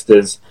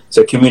investors.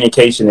 So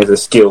communication is a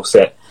skill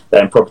set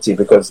in property,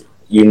 because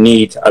you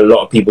need a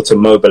lot of people to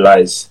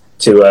mobilize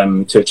to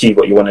achieve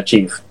what you want to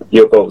achieve,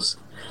 your goals.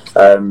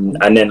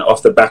 And then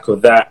off the back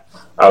of that,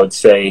 I would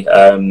say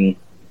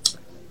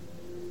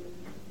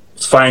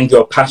find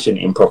your passion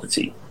in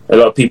property. A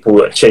lot of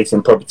people are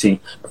chasing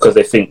property because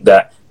they think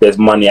that there's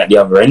money at the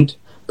other end.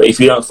 But if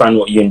you don't find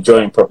what you enjoy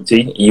in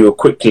property, you will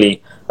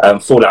quickly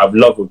fall out of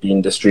love with the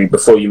industry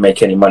before you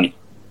make any money.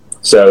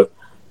 So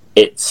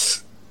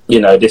it's,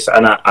 this,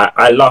 and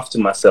I laugh to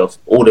myself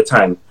all the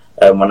time.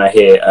 when I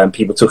hear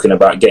people talking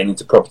about getting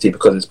into property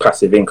because it's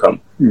passive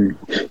income.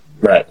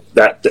 Right?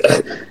 That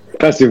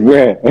passive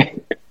where?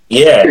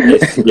 Yeah,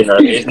 it's,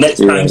 it's next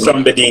time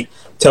somebody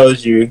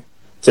tells you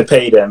to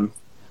pay them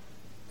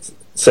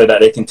so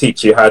that they can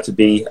teach you how to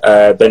be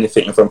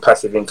benefiting from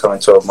passive income in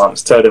 12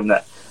 months, tell them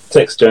that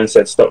Tex Jones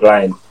said stop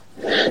lying.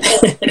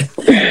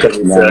 Because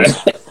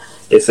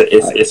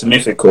it's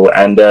mythical,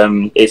 and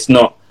it's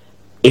not.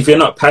 If you're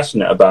not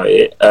passionate about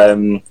it,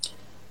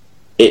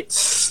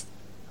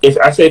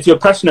 if you're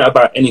passionate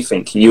about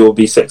anything, you will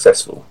be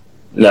successful.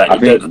 Like, I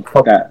think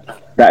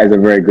that is a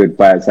very good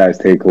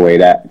bite-sized takeaway.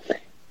 That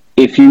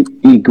if you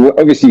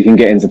obviously you can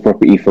get into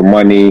property for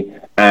money,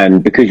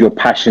 and because you're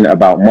passionate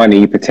about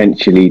money,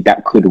 potentially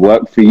that could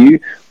work for you.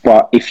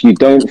 But if you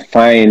don't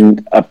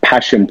find a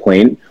passion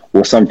point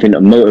or something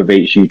that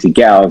motivates you to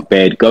get out of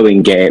bed, go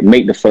and get it,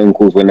 make the phone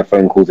calls when the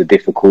phone calls are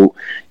difficult,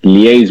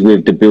 liaise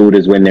with the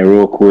builders when they're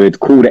awkward,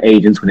 call the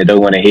agents when they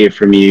don't want to hear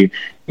from you,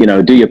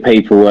 do your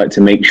paperwork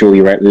to make sure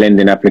your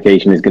lending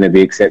application is going to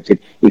be accepted.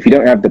 If you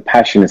don't have the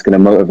passion that's going to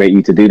motivate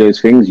you to do those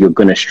things, you're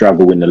going to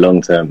struggle in the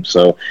long term.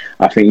 So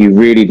I think you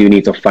really do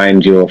need to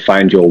find your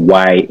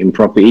why in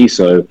property.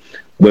 So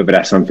whether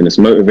that's something that's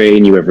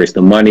motivating you, whether it's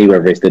the money,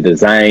 whether it's the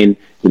design,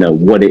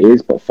 what it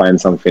is, but find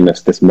something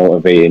that's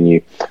motivating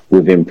you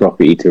within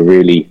property to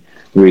really,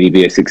 really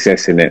be a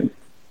success in it.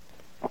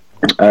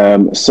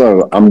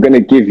 So I'm going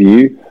to give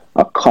you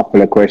a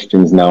couple of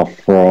questions now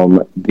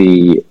from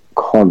the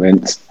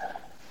comments.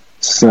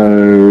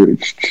 So,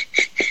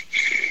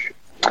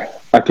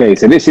 okay,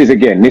 so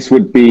this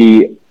would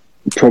be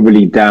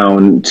probably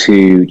down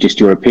to just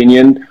your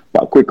opinion,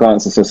 but a quick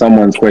answer. So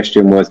someone's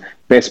question was,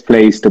 best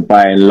place to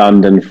buy in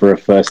London for a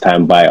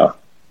first-time buyer?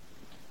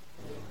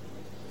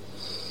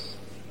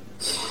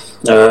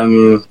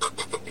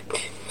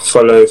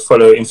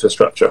 Follow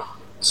infrastructure.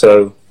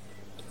 So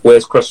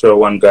where's Crossrail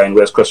 1 going?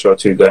 Where's Crossrail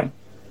 2 going?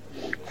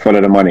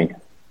 Follow the money.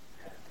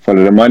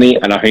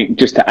 And I think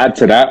just to add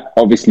to that,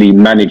 obviously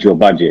manage your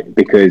budget,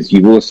 because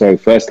you've also,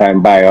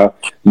 first-time buyer,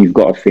 you've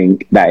got to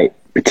think that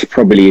it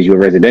probably is your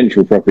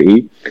residential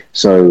property.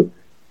 So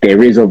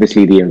there is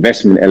obviously the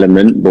investment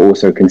element, but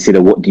also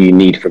consider what do you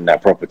need from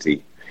that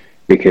property,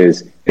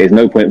 because there's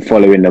no point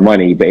following the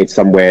money, but it's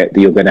somewhere that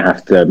you're going to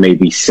have to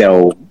maybe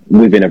sell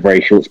within a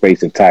very short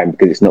space of time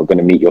because it's not going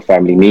to meet your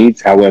family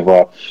needs.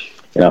 However,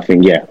 I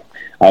think, I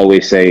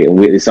always say, and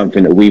it's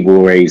something that we've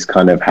always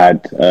kind of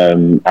had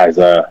as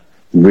a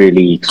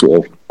really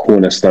sort of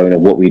cornerstone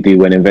of what we do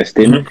when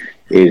investing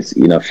is,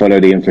 follow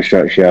the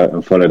infrastructure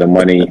and follow the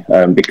money,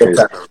 because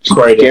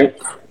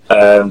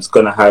it's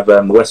going to have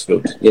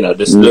Westfield, look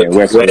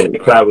where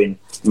they're plowing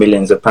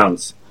millions of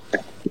pounds.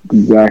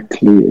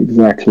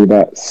 Exactly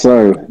that.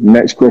 So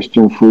next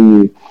question for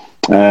you.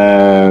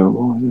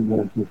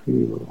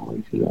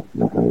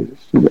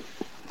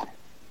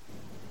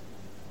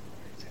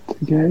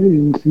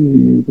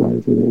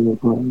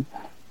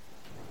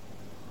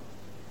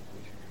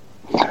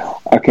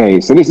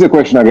 Okay, so this is a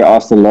question I get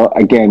asked a lot.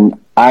 Again,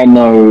 I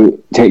know,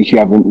 Tex, you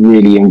haven't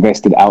really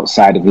invested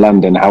outside of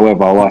London.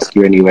 However, I'll ask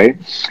you anyway.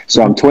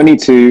 So I'm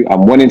 22.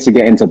 I'm wanting to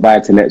get into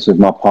buy-to-lets with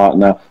my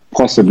partner,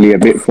 possibly a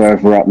bit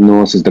further up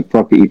north as the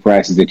property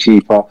prices are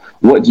cheaper.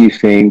 What do you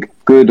think?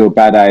 Good or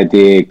bad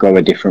idea? Go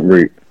a different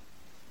route?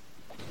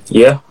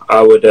 Yeah,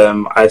 I would.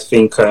 I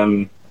think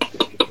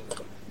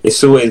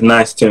it's always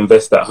nice to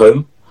invest at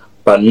home,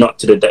 but not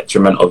to the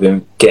detriment of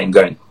him getting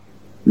going.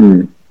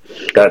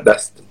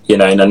 That's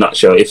in a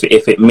nutshell.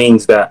 If it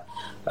means that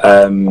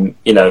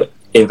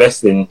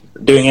investing,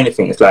 doing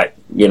anything, it's like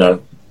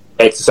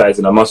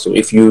exercising a muscle.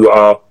 If you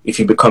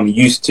become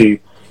used to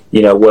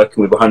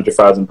working with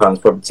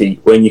 £100,000 property,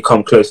 when you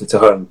come closer to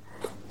home,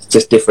 it's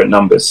just different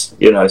numbers.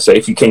 So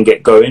if you can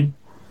get going,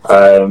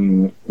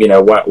 why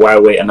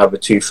wait another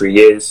 2-3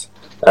 years?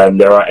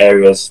 There are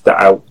areas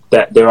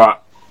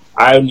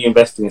I only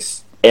invest in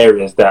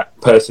areas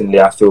that personally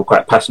I feel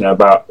quite passionate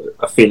about.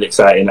 I feel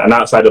exciting, and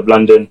outside of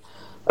London,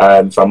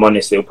 if I'm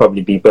honest, it'll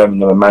probably be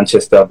Birmingham and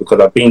Manchester,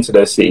 because I've been to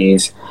those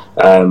cities.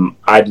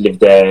 I'd live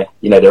there.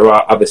 There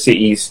are other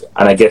cities,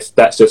 and I guess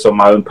that's just on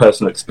my own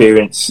personal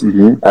experience.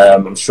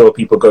 I'm sure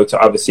people go to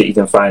other cities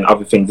and find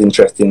other things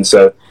interesting.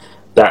 So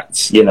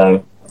that's,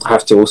 I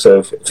have to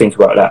also think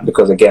about that,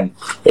 because again,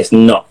 it's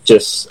not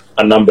just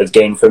a numbers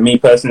game for me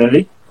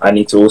personally. I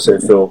need to also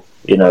feel,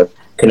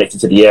 connected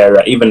to the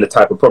area, even the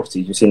type of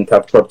properties. You've seen the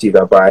type of properties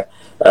I buy.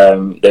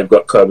 They've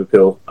got curb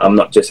appeal. I'm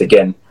not just,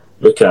 again,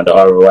 looking at the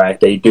ROI.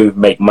 They do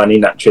make money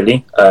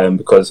naturally,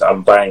 because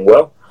I'm buying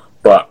well,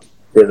 but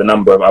there's a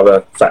number of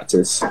other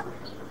factors.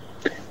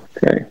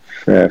 Okay,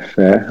 fair.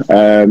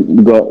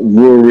 We've got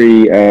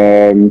Rory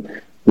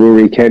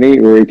Kenny.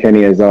 Rory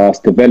Kenny has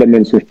asked,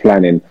 developments with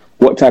planning.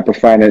 What type of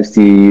finance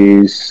do you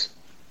use?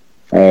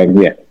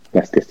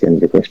 That's just the end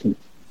of the question.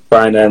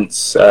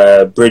 Finance,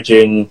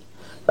 bridging,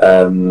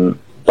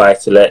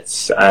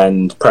 buy-to-lets,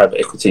 and private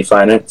equity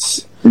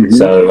finance.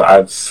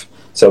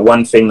 So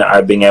one thing that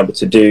I've been able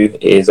to do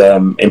is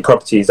in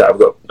properties that I've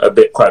got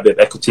quite a bit of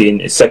equity in,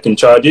 is second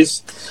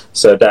charges.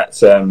 So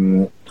that's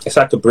it's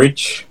like a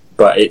bridge,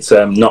 but it's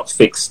not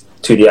fixed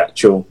to the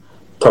actual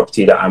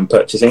property that I'm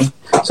purchasing.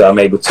 So I'm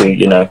able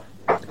to,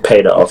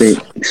 pay that off.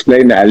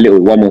 Explain that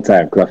one more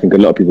time, because I think a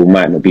lot of people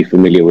might not be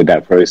familiar with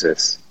that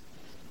process.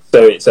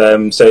 So it's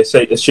so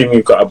assume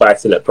you've got a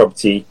buy-to-let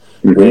property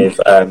with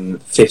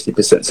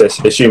 50%. So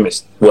assume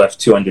it's worth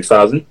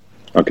 200,000.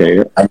 Okay.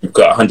 Yeah. And you've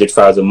got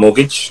 100,000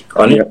 mortgage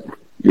on it.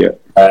 Yeah.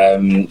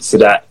 So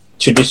that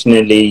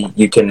traditionally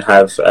you can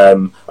have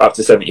up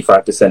to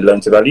 75%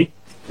 loan to value.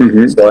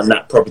 So on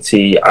that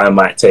property, I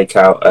might take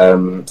out,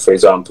 for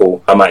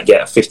example, I might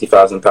get a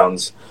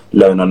 £50,000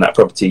 loan on that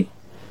property.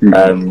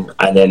 And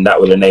then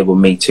that will enable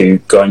me to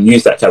go and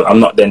use that capital. I'm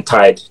not then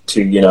tied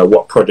to,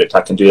 what project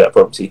I can do that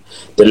property.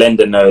 The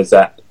lender knows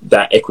that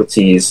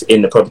equity is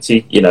in the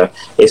property.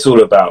 It's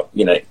all about,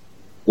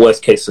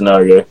 worst case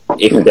scenario,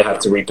 if they have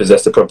to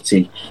repossess the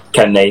property,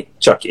 can they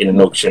chuck it in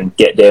an auction,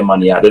 get their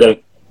money out?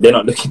 They're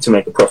not looking to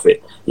make a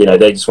profit.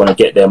 They just want to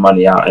get their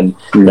money out. And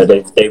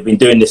they've been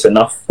doing this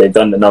enough. They've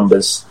done the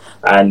numbers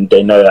and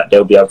they know that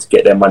they'll be able to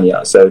get their money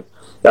out. So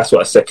that's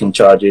what a second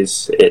charge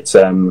is. It's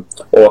or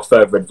a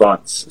further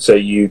advance. So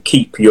you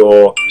keep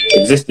your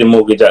existing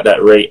mortgage at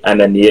that rate and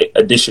then the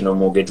additional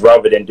mortgage,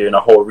 rather than doing a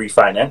whole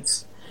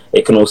refinance.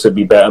 It can also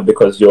be better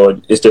because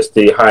it's just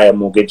the higher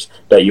mortgage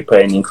that you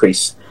pay an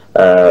increase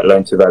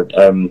loan to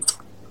value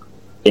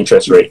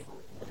interest rate.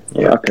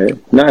 Yeah. Okay.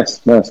 Nice.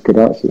 Good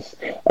answers.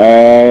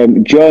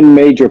 John,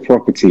 major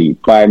property.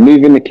 By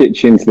moving the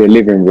kitchen to the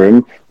living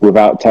room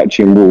without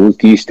touching walls,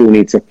 do you still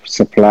need to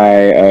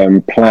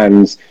supply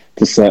plans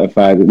to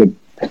certify that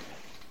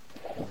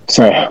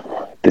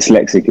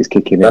dyslexic is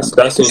kicking in. That's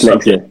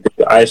dyslexia.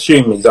 I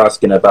assume he's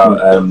asking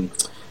about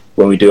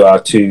when we do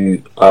our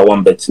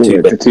 1 bed to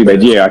 2 bed. 2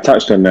 bed. Yeah, I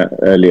touched on that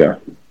earlier.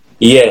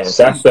 Yeah,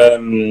 that's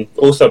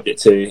all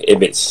subject to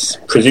if it's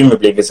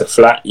a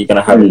flat, you're going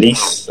to have a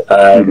lease.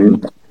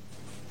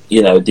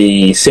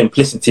 The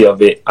simplicity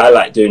of it, I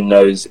like doing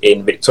those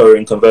in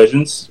Victorian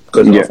conversions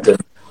because often,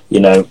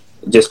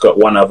 just got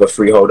one other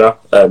freeholder,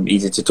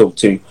 easy to talk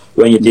to.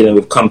 When you're dealing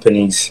with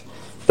companies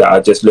that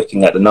are just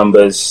looking at the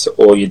numbers,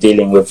 or you're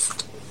dealing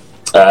with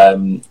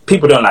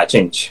people don't like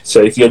change.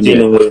 So if you're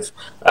dealing with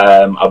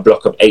a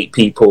block of 8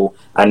 people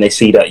and they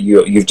see that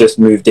you've just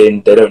moved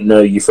in, they don't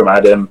know you from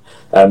Adam,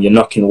 you're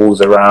knocking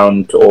walls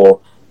around, or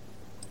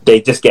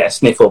they just get a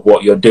sniff of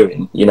what you're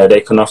doing.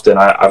 They can often.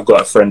 I've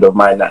got a friend of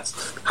mine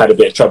that's had a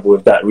bit of trouble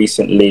with that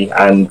recently,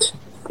 and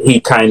he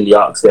kindly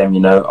asked them.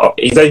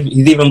 He's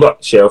even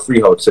got share of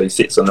freehold, so he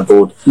sits on the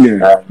board,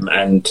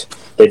 and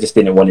they just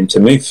didn't want him to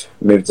move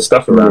the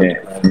stuff around.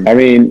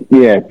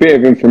 Bit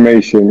of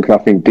information, because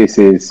I think this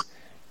is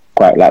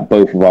quite like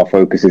both of our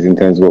focuses in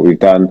terms of what we've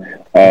done.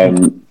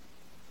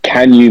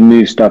 Can you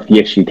move stuff?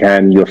 Yes, you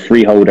can. Your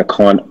freeholder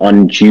can't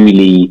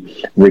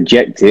unduly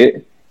reject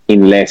it,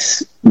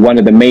 unless one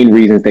of the main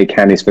reasons they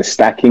can is for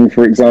stacking,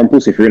 for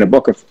example. So if you're in a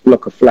block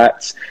of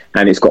flats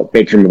and it's got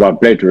bedroom above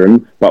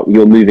bedroom, but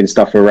you're moving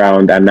stuff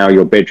around and now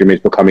your bedroom is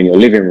becoming your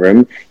living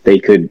room, they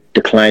could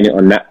decline it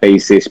on that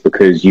basis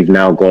because you've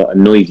now got a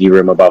noisy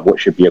room above what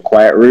should be a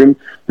quiet room.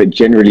 But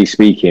generally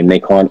speaking, they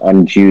can't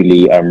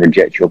unduly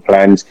reject your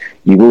plans.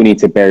 You will need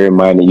to bear in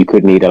mind that you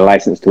could need a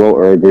license to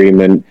alter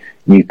agreement.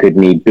 You could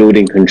need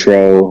building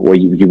control, or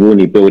you will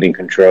need building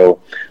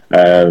control.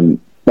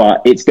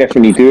 But it's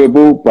definitely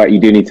doable, but you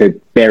do need to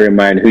bear in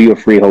mind who your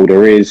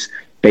freeholder is.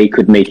 They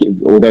could make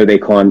it, although they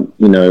can't,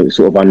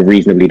 sort of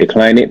unreasonably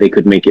decline it, they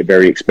could make it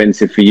very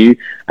expensive for you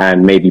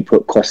and maybe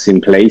put costs in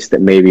place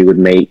that maybe would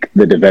make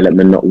the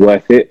development not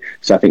worth it.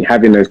 So I think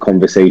having those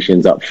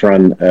conversations up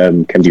front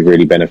can be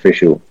really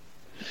beneficial.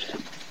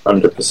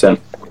 100%.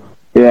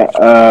 Yeah,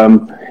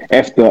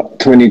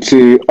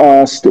 F.22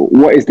 asked,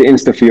 what is the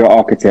Insta for your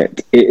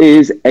architect? It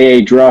is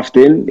AA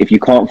Drafting. If you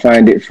can't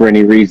find it for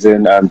any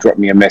reason, drop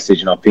me a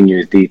message and I'll ping you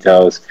his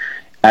details.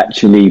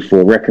 Actually,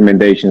 for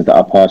recommendations that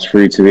are passed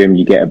through to him,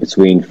 you get a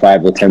between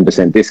 5 or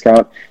 10%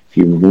 discount. If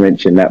you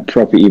mention that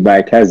property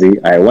by Kazi,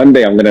 one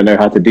day I'm going to know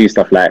how to do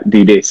stuff like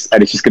do this,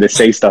 and it's just going to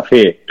say stuff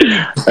here.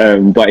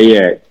 But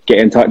yeah, get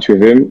in touch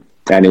with him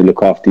and he'll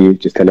look after you.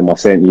 Just tell him I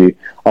sent you.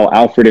 Oh,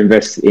 Alfred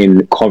invests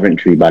in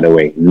Coventry, by the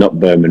way, not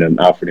Birmingham.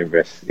 Alfred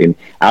invests in...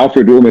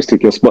 Alfred almost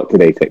took your spot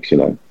today, Tex, He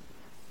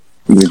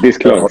was this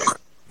close.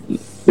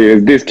 He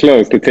was this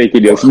close to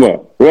taking your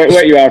spot.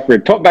 Where you,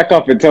 Alfred? Pop back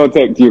up and tell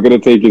Tex you're going to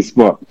take his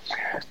spot.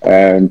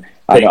 On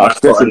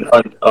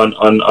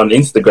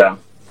Instagram.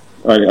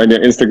 On your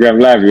Instagram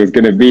live, he was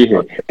going to be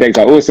here. Tex,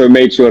 I also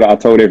made sure that I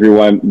told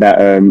everyone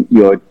that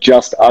you're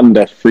just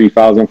under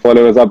 3,000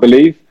 followers, I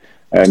believe.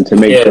 To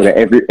make sure that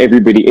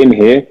everybody in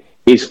here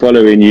is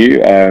following you.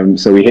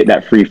 So we hit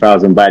that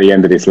 3,000 by the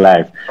end of this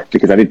live,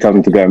 because I did tell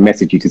them to go and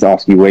message you to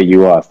ask you where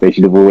you are. So they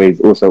should have always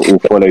also all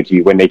followed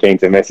you when they came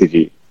to message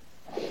you.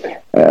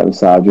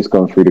 So I've just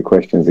gone through the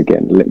questions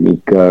again. Let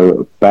me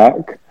go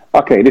back.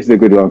 Okay, this is a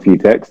good one for you,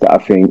 Tex, that I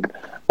think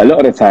a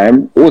lot of the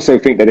time also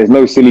think that there's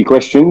no silly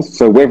questions.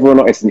 So whether or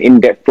not it's an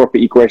in-depth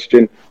property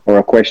question or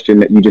a question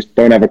that you just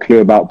don't have a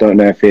clue about, don't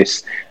know if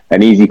it's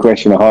an easy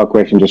question, a hard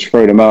question, just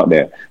throw them out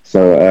there.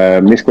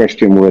 So this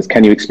question was,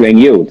 can you explain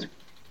yield?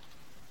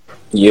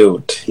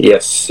 Yield,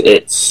 yes,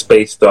 it's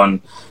based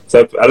on.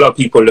 So a lot of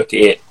people look at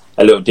it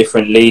a little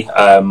differently.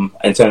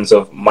 In terms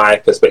of my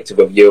perspective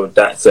of yield,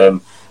 that's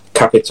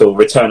capital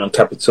return on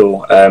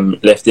capital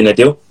left in a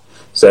deal.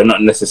 So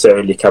not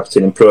necessarily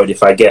capital employed.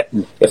 If I get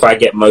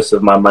most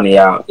of my money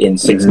out in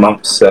 6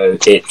 months, so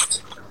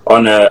it's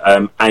on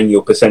a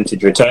annual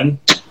percentage return.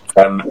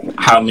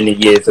 How many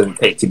years does it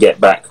take to get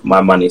back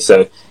my money?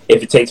 So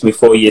if it takes me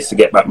 4 years to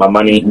get back my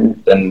money,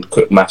 then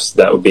quick maths,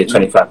 that would be a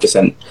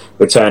 25%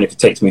 return. If it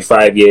takes me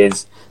 5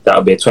 years, that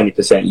would be a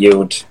 20%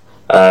 yield.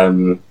 I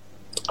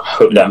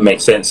hope that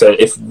makes sense. So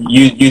if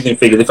using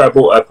figures, if I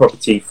bought a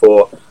property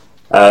for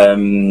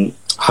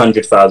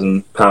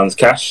 £100,000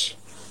 cash,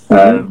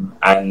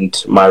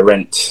 and my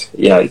rent,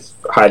 it's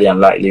highly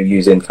unlikely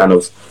using kind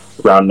of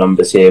round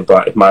numbers here,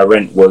 but if my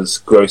rent was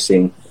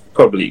grossing,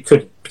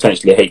 could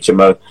potentially a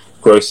HMO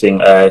grossing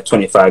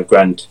 25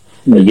 grand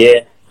a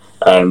year,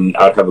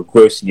 I'd have a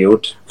gross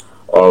yield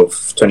of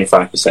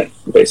 25%,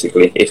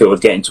 basically. If it was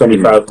getting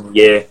 20,000 a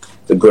year,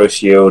 the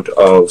gross yield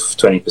of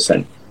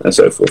 20%, and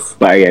so forth.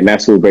 But again,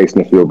 that's all based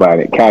on if you're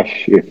buying it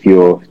cash, if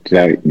you're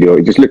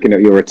just looking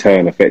at your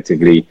return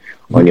effectively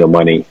on your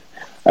money.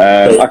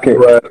 Okay.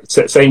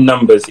 Same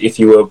numbers if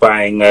you were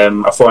buying a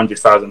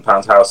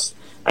 £400,000 house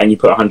and you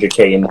put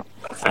 100k in,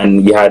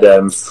 and you had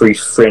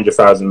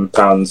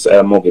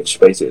 £300,000 mortgage,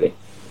 basically.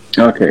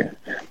 Okay,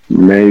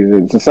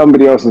 amazing. So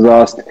somebody else has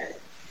asked,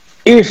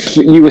 if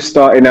you were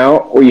starting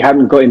out or you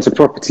hadn't got into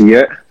property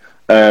yet,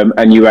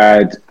 and you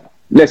had,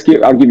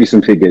 I'll give you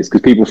some figures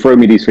because people throw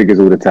me these figures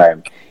all the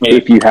time. Yeah.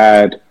 If you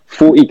had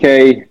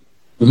 40k,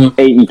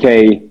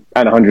 80k,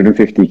 and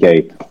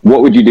 150k,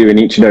 what would you do in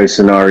each of those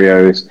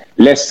scenarios?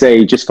 Let's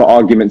say, just for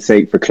argument's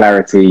sake, for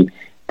clarity,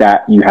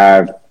 that you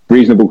have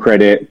reasonable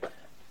credit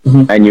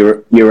and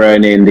you're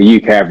earning the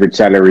UK average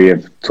salary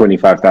of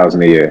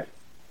 25,000 a year.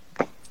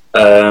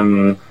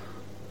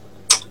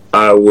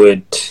 I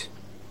would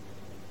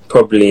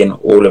probably in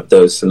all of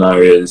those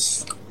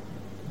scenarios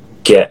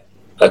get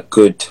a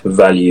good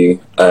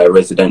value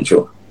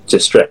residential, to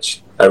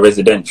stretch a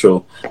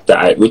residential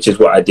which is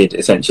what I did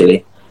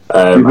essentially.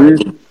 I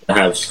didn't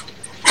have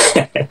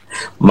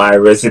my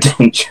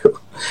residential.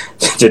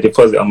 The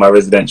deposit on my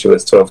residential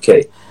was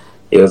 12k.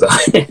 It was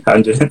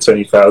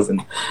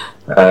 120,000,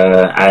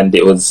 and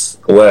it was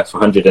worth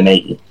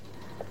 180.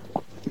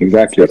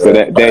 Exactly. So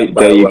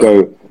there you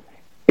go.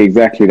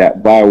 Exactly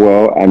that. Buy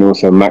well and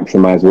also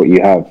maximize what you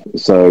have.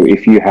 So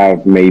if you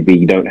have, maybe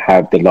you don't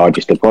have the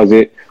largest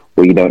deposit,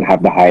 or you don't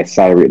have the highest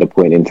salary at the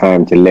point in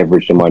time to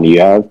leverage the money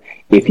you have.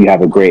 If you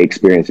have a great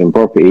experience in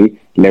property,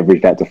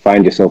 leverage that to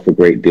find yourself a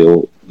great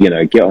deal.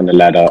 Get on the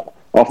ladder.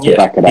 Off the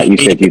back of that, you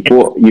said you've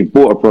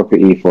bought a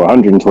property for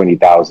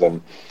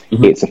 120,000.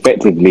 It's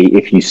effectively,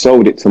 if you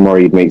sold it tomorrow,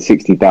 you'd make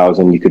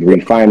 60,000. You could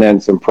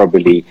refinance and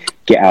probably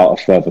get out a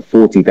further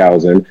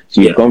 40,000.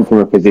 So you've gone from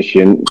a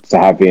position to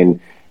having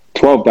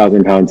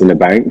 £12,000 in the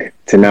bank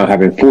to now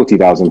having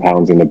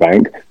 £40,000 in the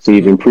bank. So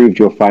you've improved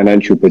your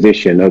financial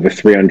position over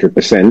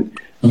 300%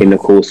 in the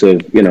course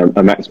of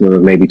a maximum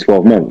of maybe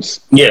 12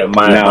 months. Yeah,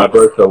 my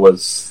broker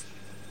was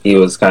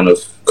kind of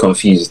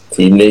confused.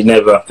 They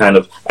never kind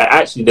of,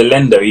 actually the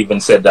lender even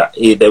said that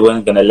they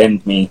weren't going to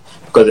lend me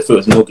because if it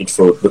was mortgage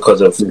fraud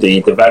because of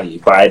the value.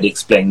 But I had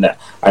explained that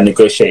I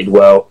negotiated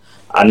well.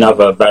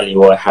 Another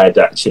valuer had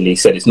actually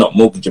said it's not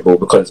mortgageable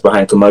because it's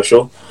behind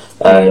commercial.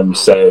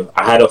 So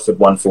I had offered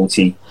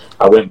 140.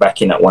 I went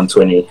back in at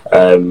 120.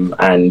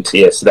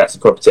 So that's the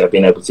property I've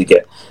been able to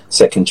get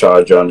second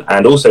charge on,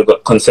 and also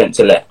got consent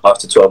to let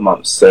after 12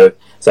 months. So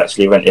it's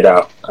actually rented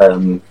out.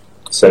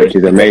 Which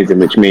is amazing,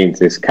 which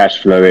means it's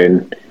cash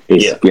flowing,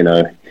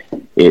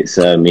 it's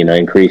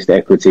increased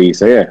equity.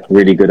 So yeah,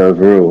 really good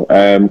overall.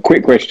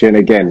 Quick question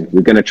again,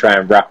 we're going to try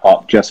and wrap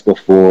up just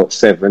before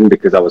 7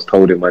 because I was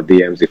told in my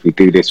DMs if we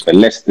do this for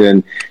less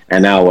than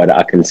an hour that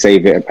I can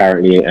save it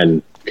apparently,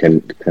 and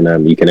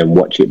you can then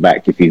watch it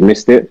back if you've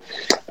missed it.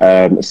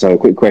 So a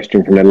quick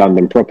question from the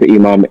London property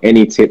mum,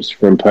 any tips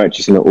from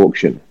purchasing at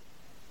auction?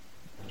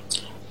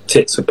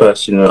 Tips for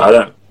purchasing?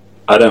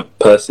 I don't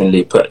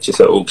personally purchase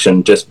at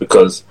auction just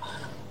because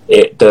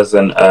it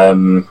doesn't.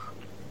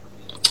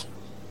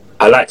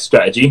 I like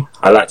strategy.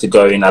 I like to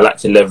go in. I like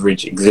to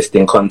leverage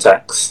existing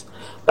contacts.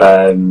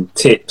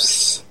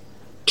 Tips: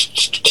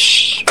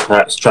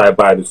 perhaps try to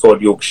buy before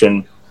the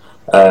auction.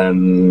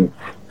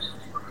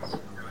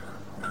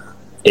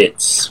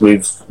 It's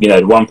with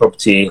the one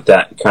property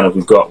that kind of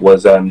we've got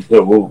was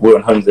we're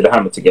on Homes with the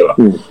Hammer together.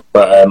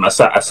 But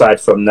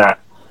aside from that,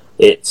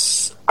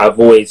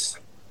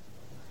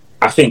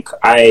 I think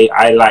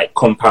I like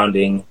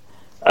compounding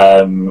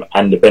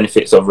and the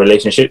benefits of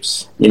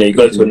relationships. You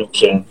go to an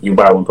auction, you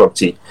buy one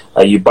property,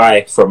 you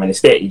buy from an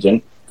estate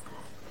agent,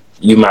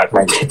 you might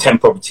buy 10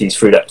 properties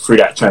through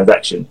that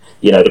transaction.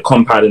 The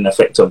compounding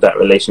effect of that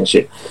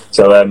relationship.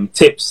 So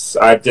tips,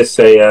 I'd just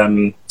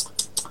say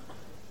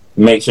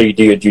make sure you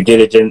do your due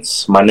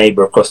diligence. My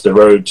neighbour across the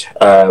road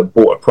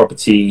bought a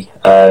property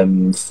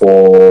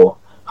for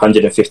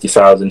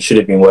 150,000, should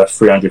have been worth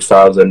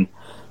 300,000.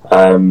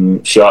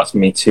 She asked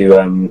me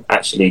to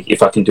actually,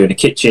 if I can do the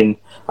kitchen.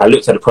 I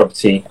looked at the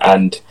property,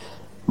 and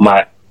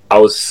I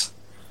was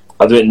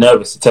a bit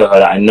nervous to tell her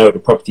that I know the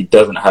property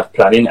doesn't have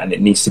planning and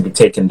it needs to be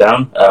taken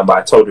down. But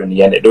I told her in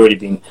the end it had already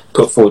been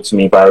put forward to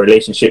me by a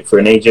relationship for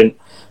an agent.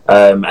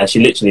 And she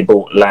literally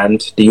bought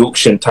land. The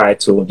auction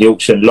title, the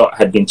auction lot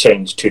had been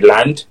changed to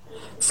land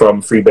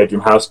from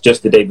 3-bedroom house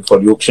just the day before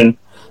the auction.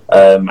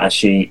 I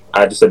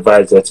just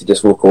advised her to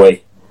just walk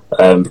away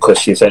because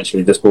she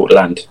essentially just bought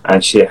land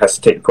and she has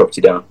to take the property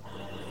down.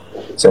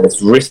 So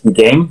it's a risky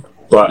game,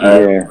 but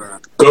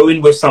go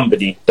in with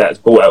somebody that's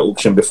bought at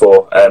auction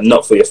before,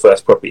 not for your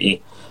first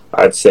property,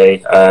 I'd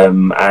say,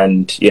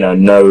 and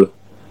know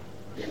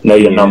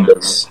your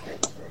numbers.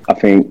 I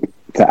think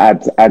to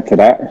add to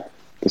that,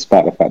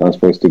 despite the fact I'm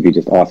supposed to be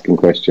just asking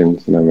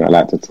questions, I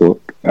like to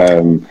talk.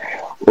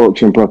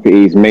 Auction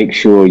properties, make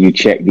sure you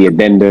check the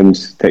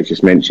addendums. Tex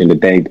just mentioned the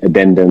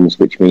addendums,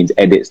 which means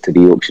edits to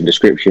the auction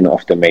description,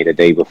 often made a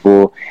day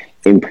before.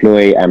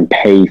 Employ and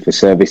pay for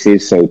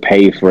services, so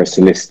pay for a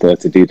solicitor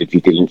to do the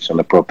due diligence on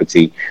the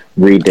property,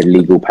 read the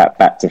legal pack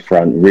back to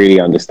front, really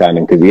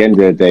understanding, because at the end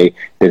of the day,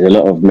 there's a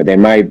lot of, there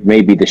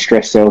may be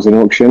distress sales in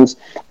auctions,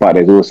 but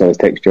there's also, as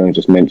Tex Jones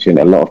just mentioned,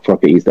 a lot of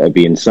properties that are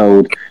being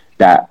sold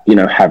that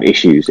have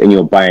issues, and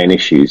you're buying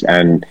issues.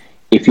 And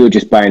if you're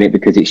just buying it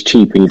because it's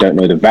cheap and you don't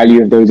know the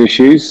value of those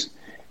issues,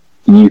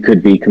 you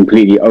could be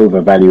completely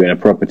overvaluing a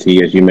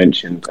property, as you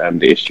mentioned,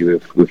 the issue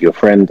with your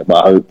friend.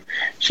 But I hope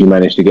she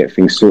managed to get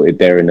things sorted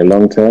there in the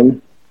long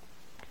term.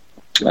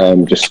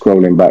 Just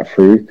scrolling back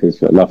through,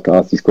 because I'd love to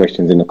ask these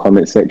questions in the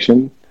comment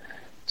section.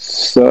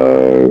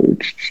 So,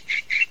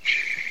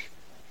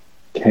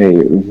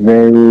 okay,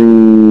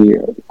 very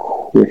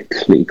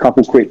quickly,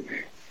 couple quick.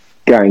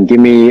 Gang,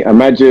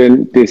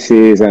 imagine this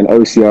is an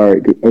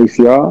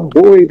OCR.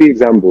 What were the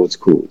exam boards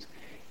called?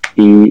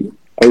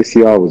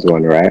 OCR was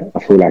one, right? I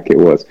feel like it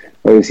was.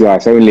 OCR,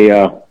 it's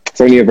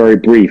only a very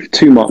brief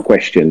 2-mark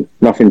question,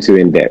 nothing too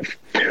in-depth.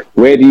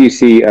 Where do you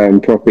see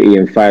property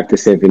in 5 to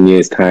 7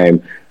 years'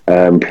 time,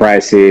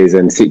 prices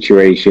and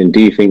situation?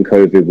 Do you think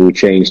COVID will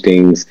change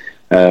things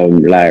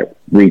like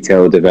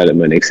retail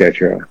development,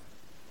 etc.?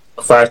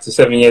 5 to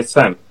 7 years'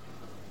 time?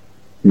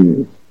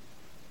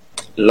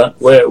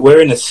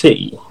 We're in a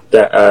city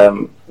that,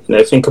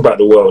 think about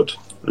the world.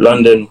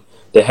 London,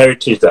 the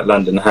heritage that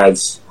London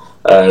has,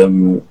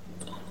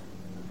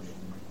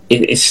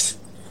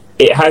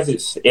 it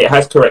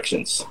has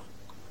corrections,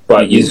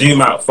 but you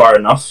zoom out far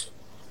enough,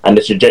 and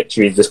the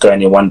trajectory is just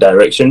going in one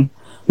direction.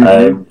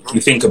 You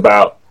think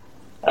about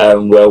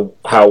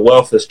how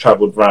wealth has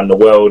travelled around the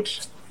world,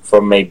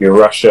 from maybe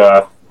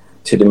Russia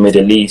to the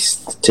Middle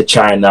East to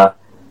China.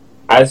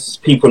 As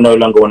people no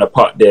longer want to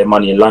park their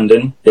money in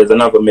London, there's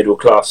another middle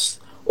class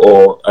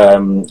or,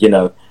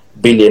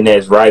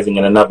 billionaires rising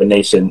in another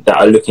nation that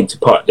are looking to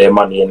park their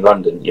money in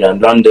London.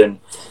 London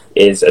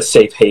is a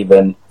safe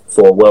haven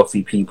for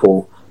wealthy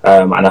people.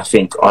 And I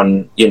think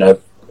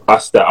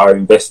us that are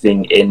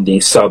investing in the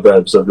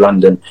suburbs of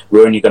London,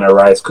 we're only going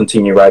to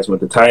continue rising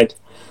with the tide.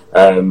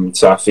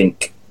 So I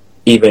think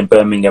even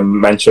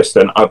Birmingham, Manchester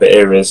and other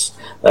areas,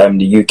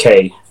 the UK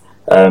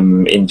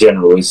in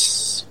general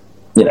is...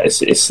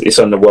 it's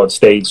on the world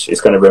stage.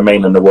 It's going to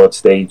remain on the world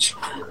stage.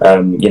 I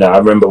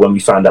remember when we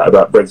found out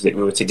about Brexit,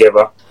 we were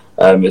together.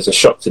 It was a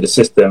shock to the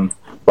system,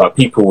 but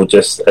people will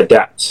just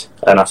adapt.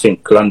 And I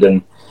think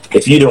London,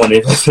 if you don't want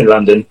to invest in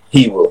London,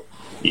 he will.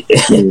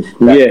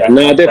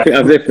 I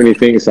definitely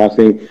think so. I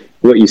think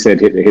what you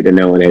said hit the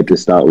nail on the head to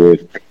start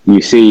with.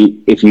 You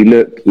see, if you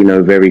look,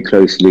 very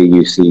closely,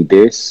 you see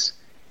this.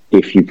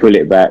 If you pull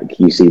it back,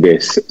 you see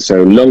this.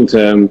 So long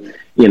term,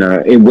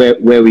 in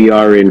where we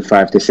are in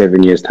 5 to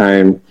 7 years'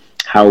 time,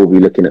 how we'll be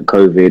looking at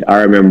COVID.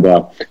 I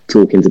remember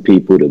talking to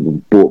people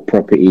that bought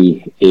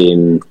property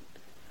in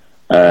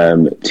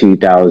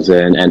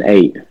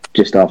 2008,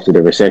 just after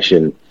the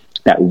recession,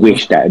 that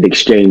wished that had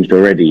exchanged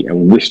already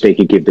and wished they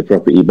could give the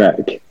property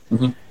back.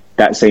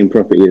 That same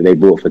property that they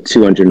bought for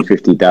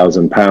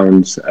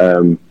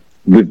 £250,000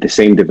 with the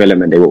same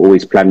development they were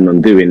always planning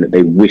on doing, that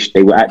they wished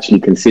they were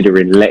actually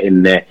considering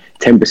letting their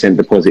 10%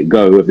 deposit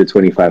go of the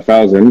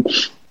 25,000.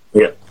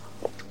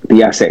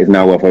 The asset is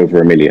now worth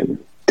over $1 million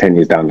 10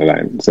 years down the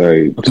line, so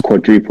it's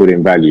quadrupled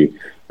in value.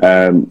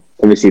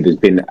 Obviously there's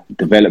been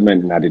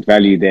development and added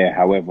value there.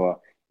 However,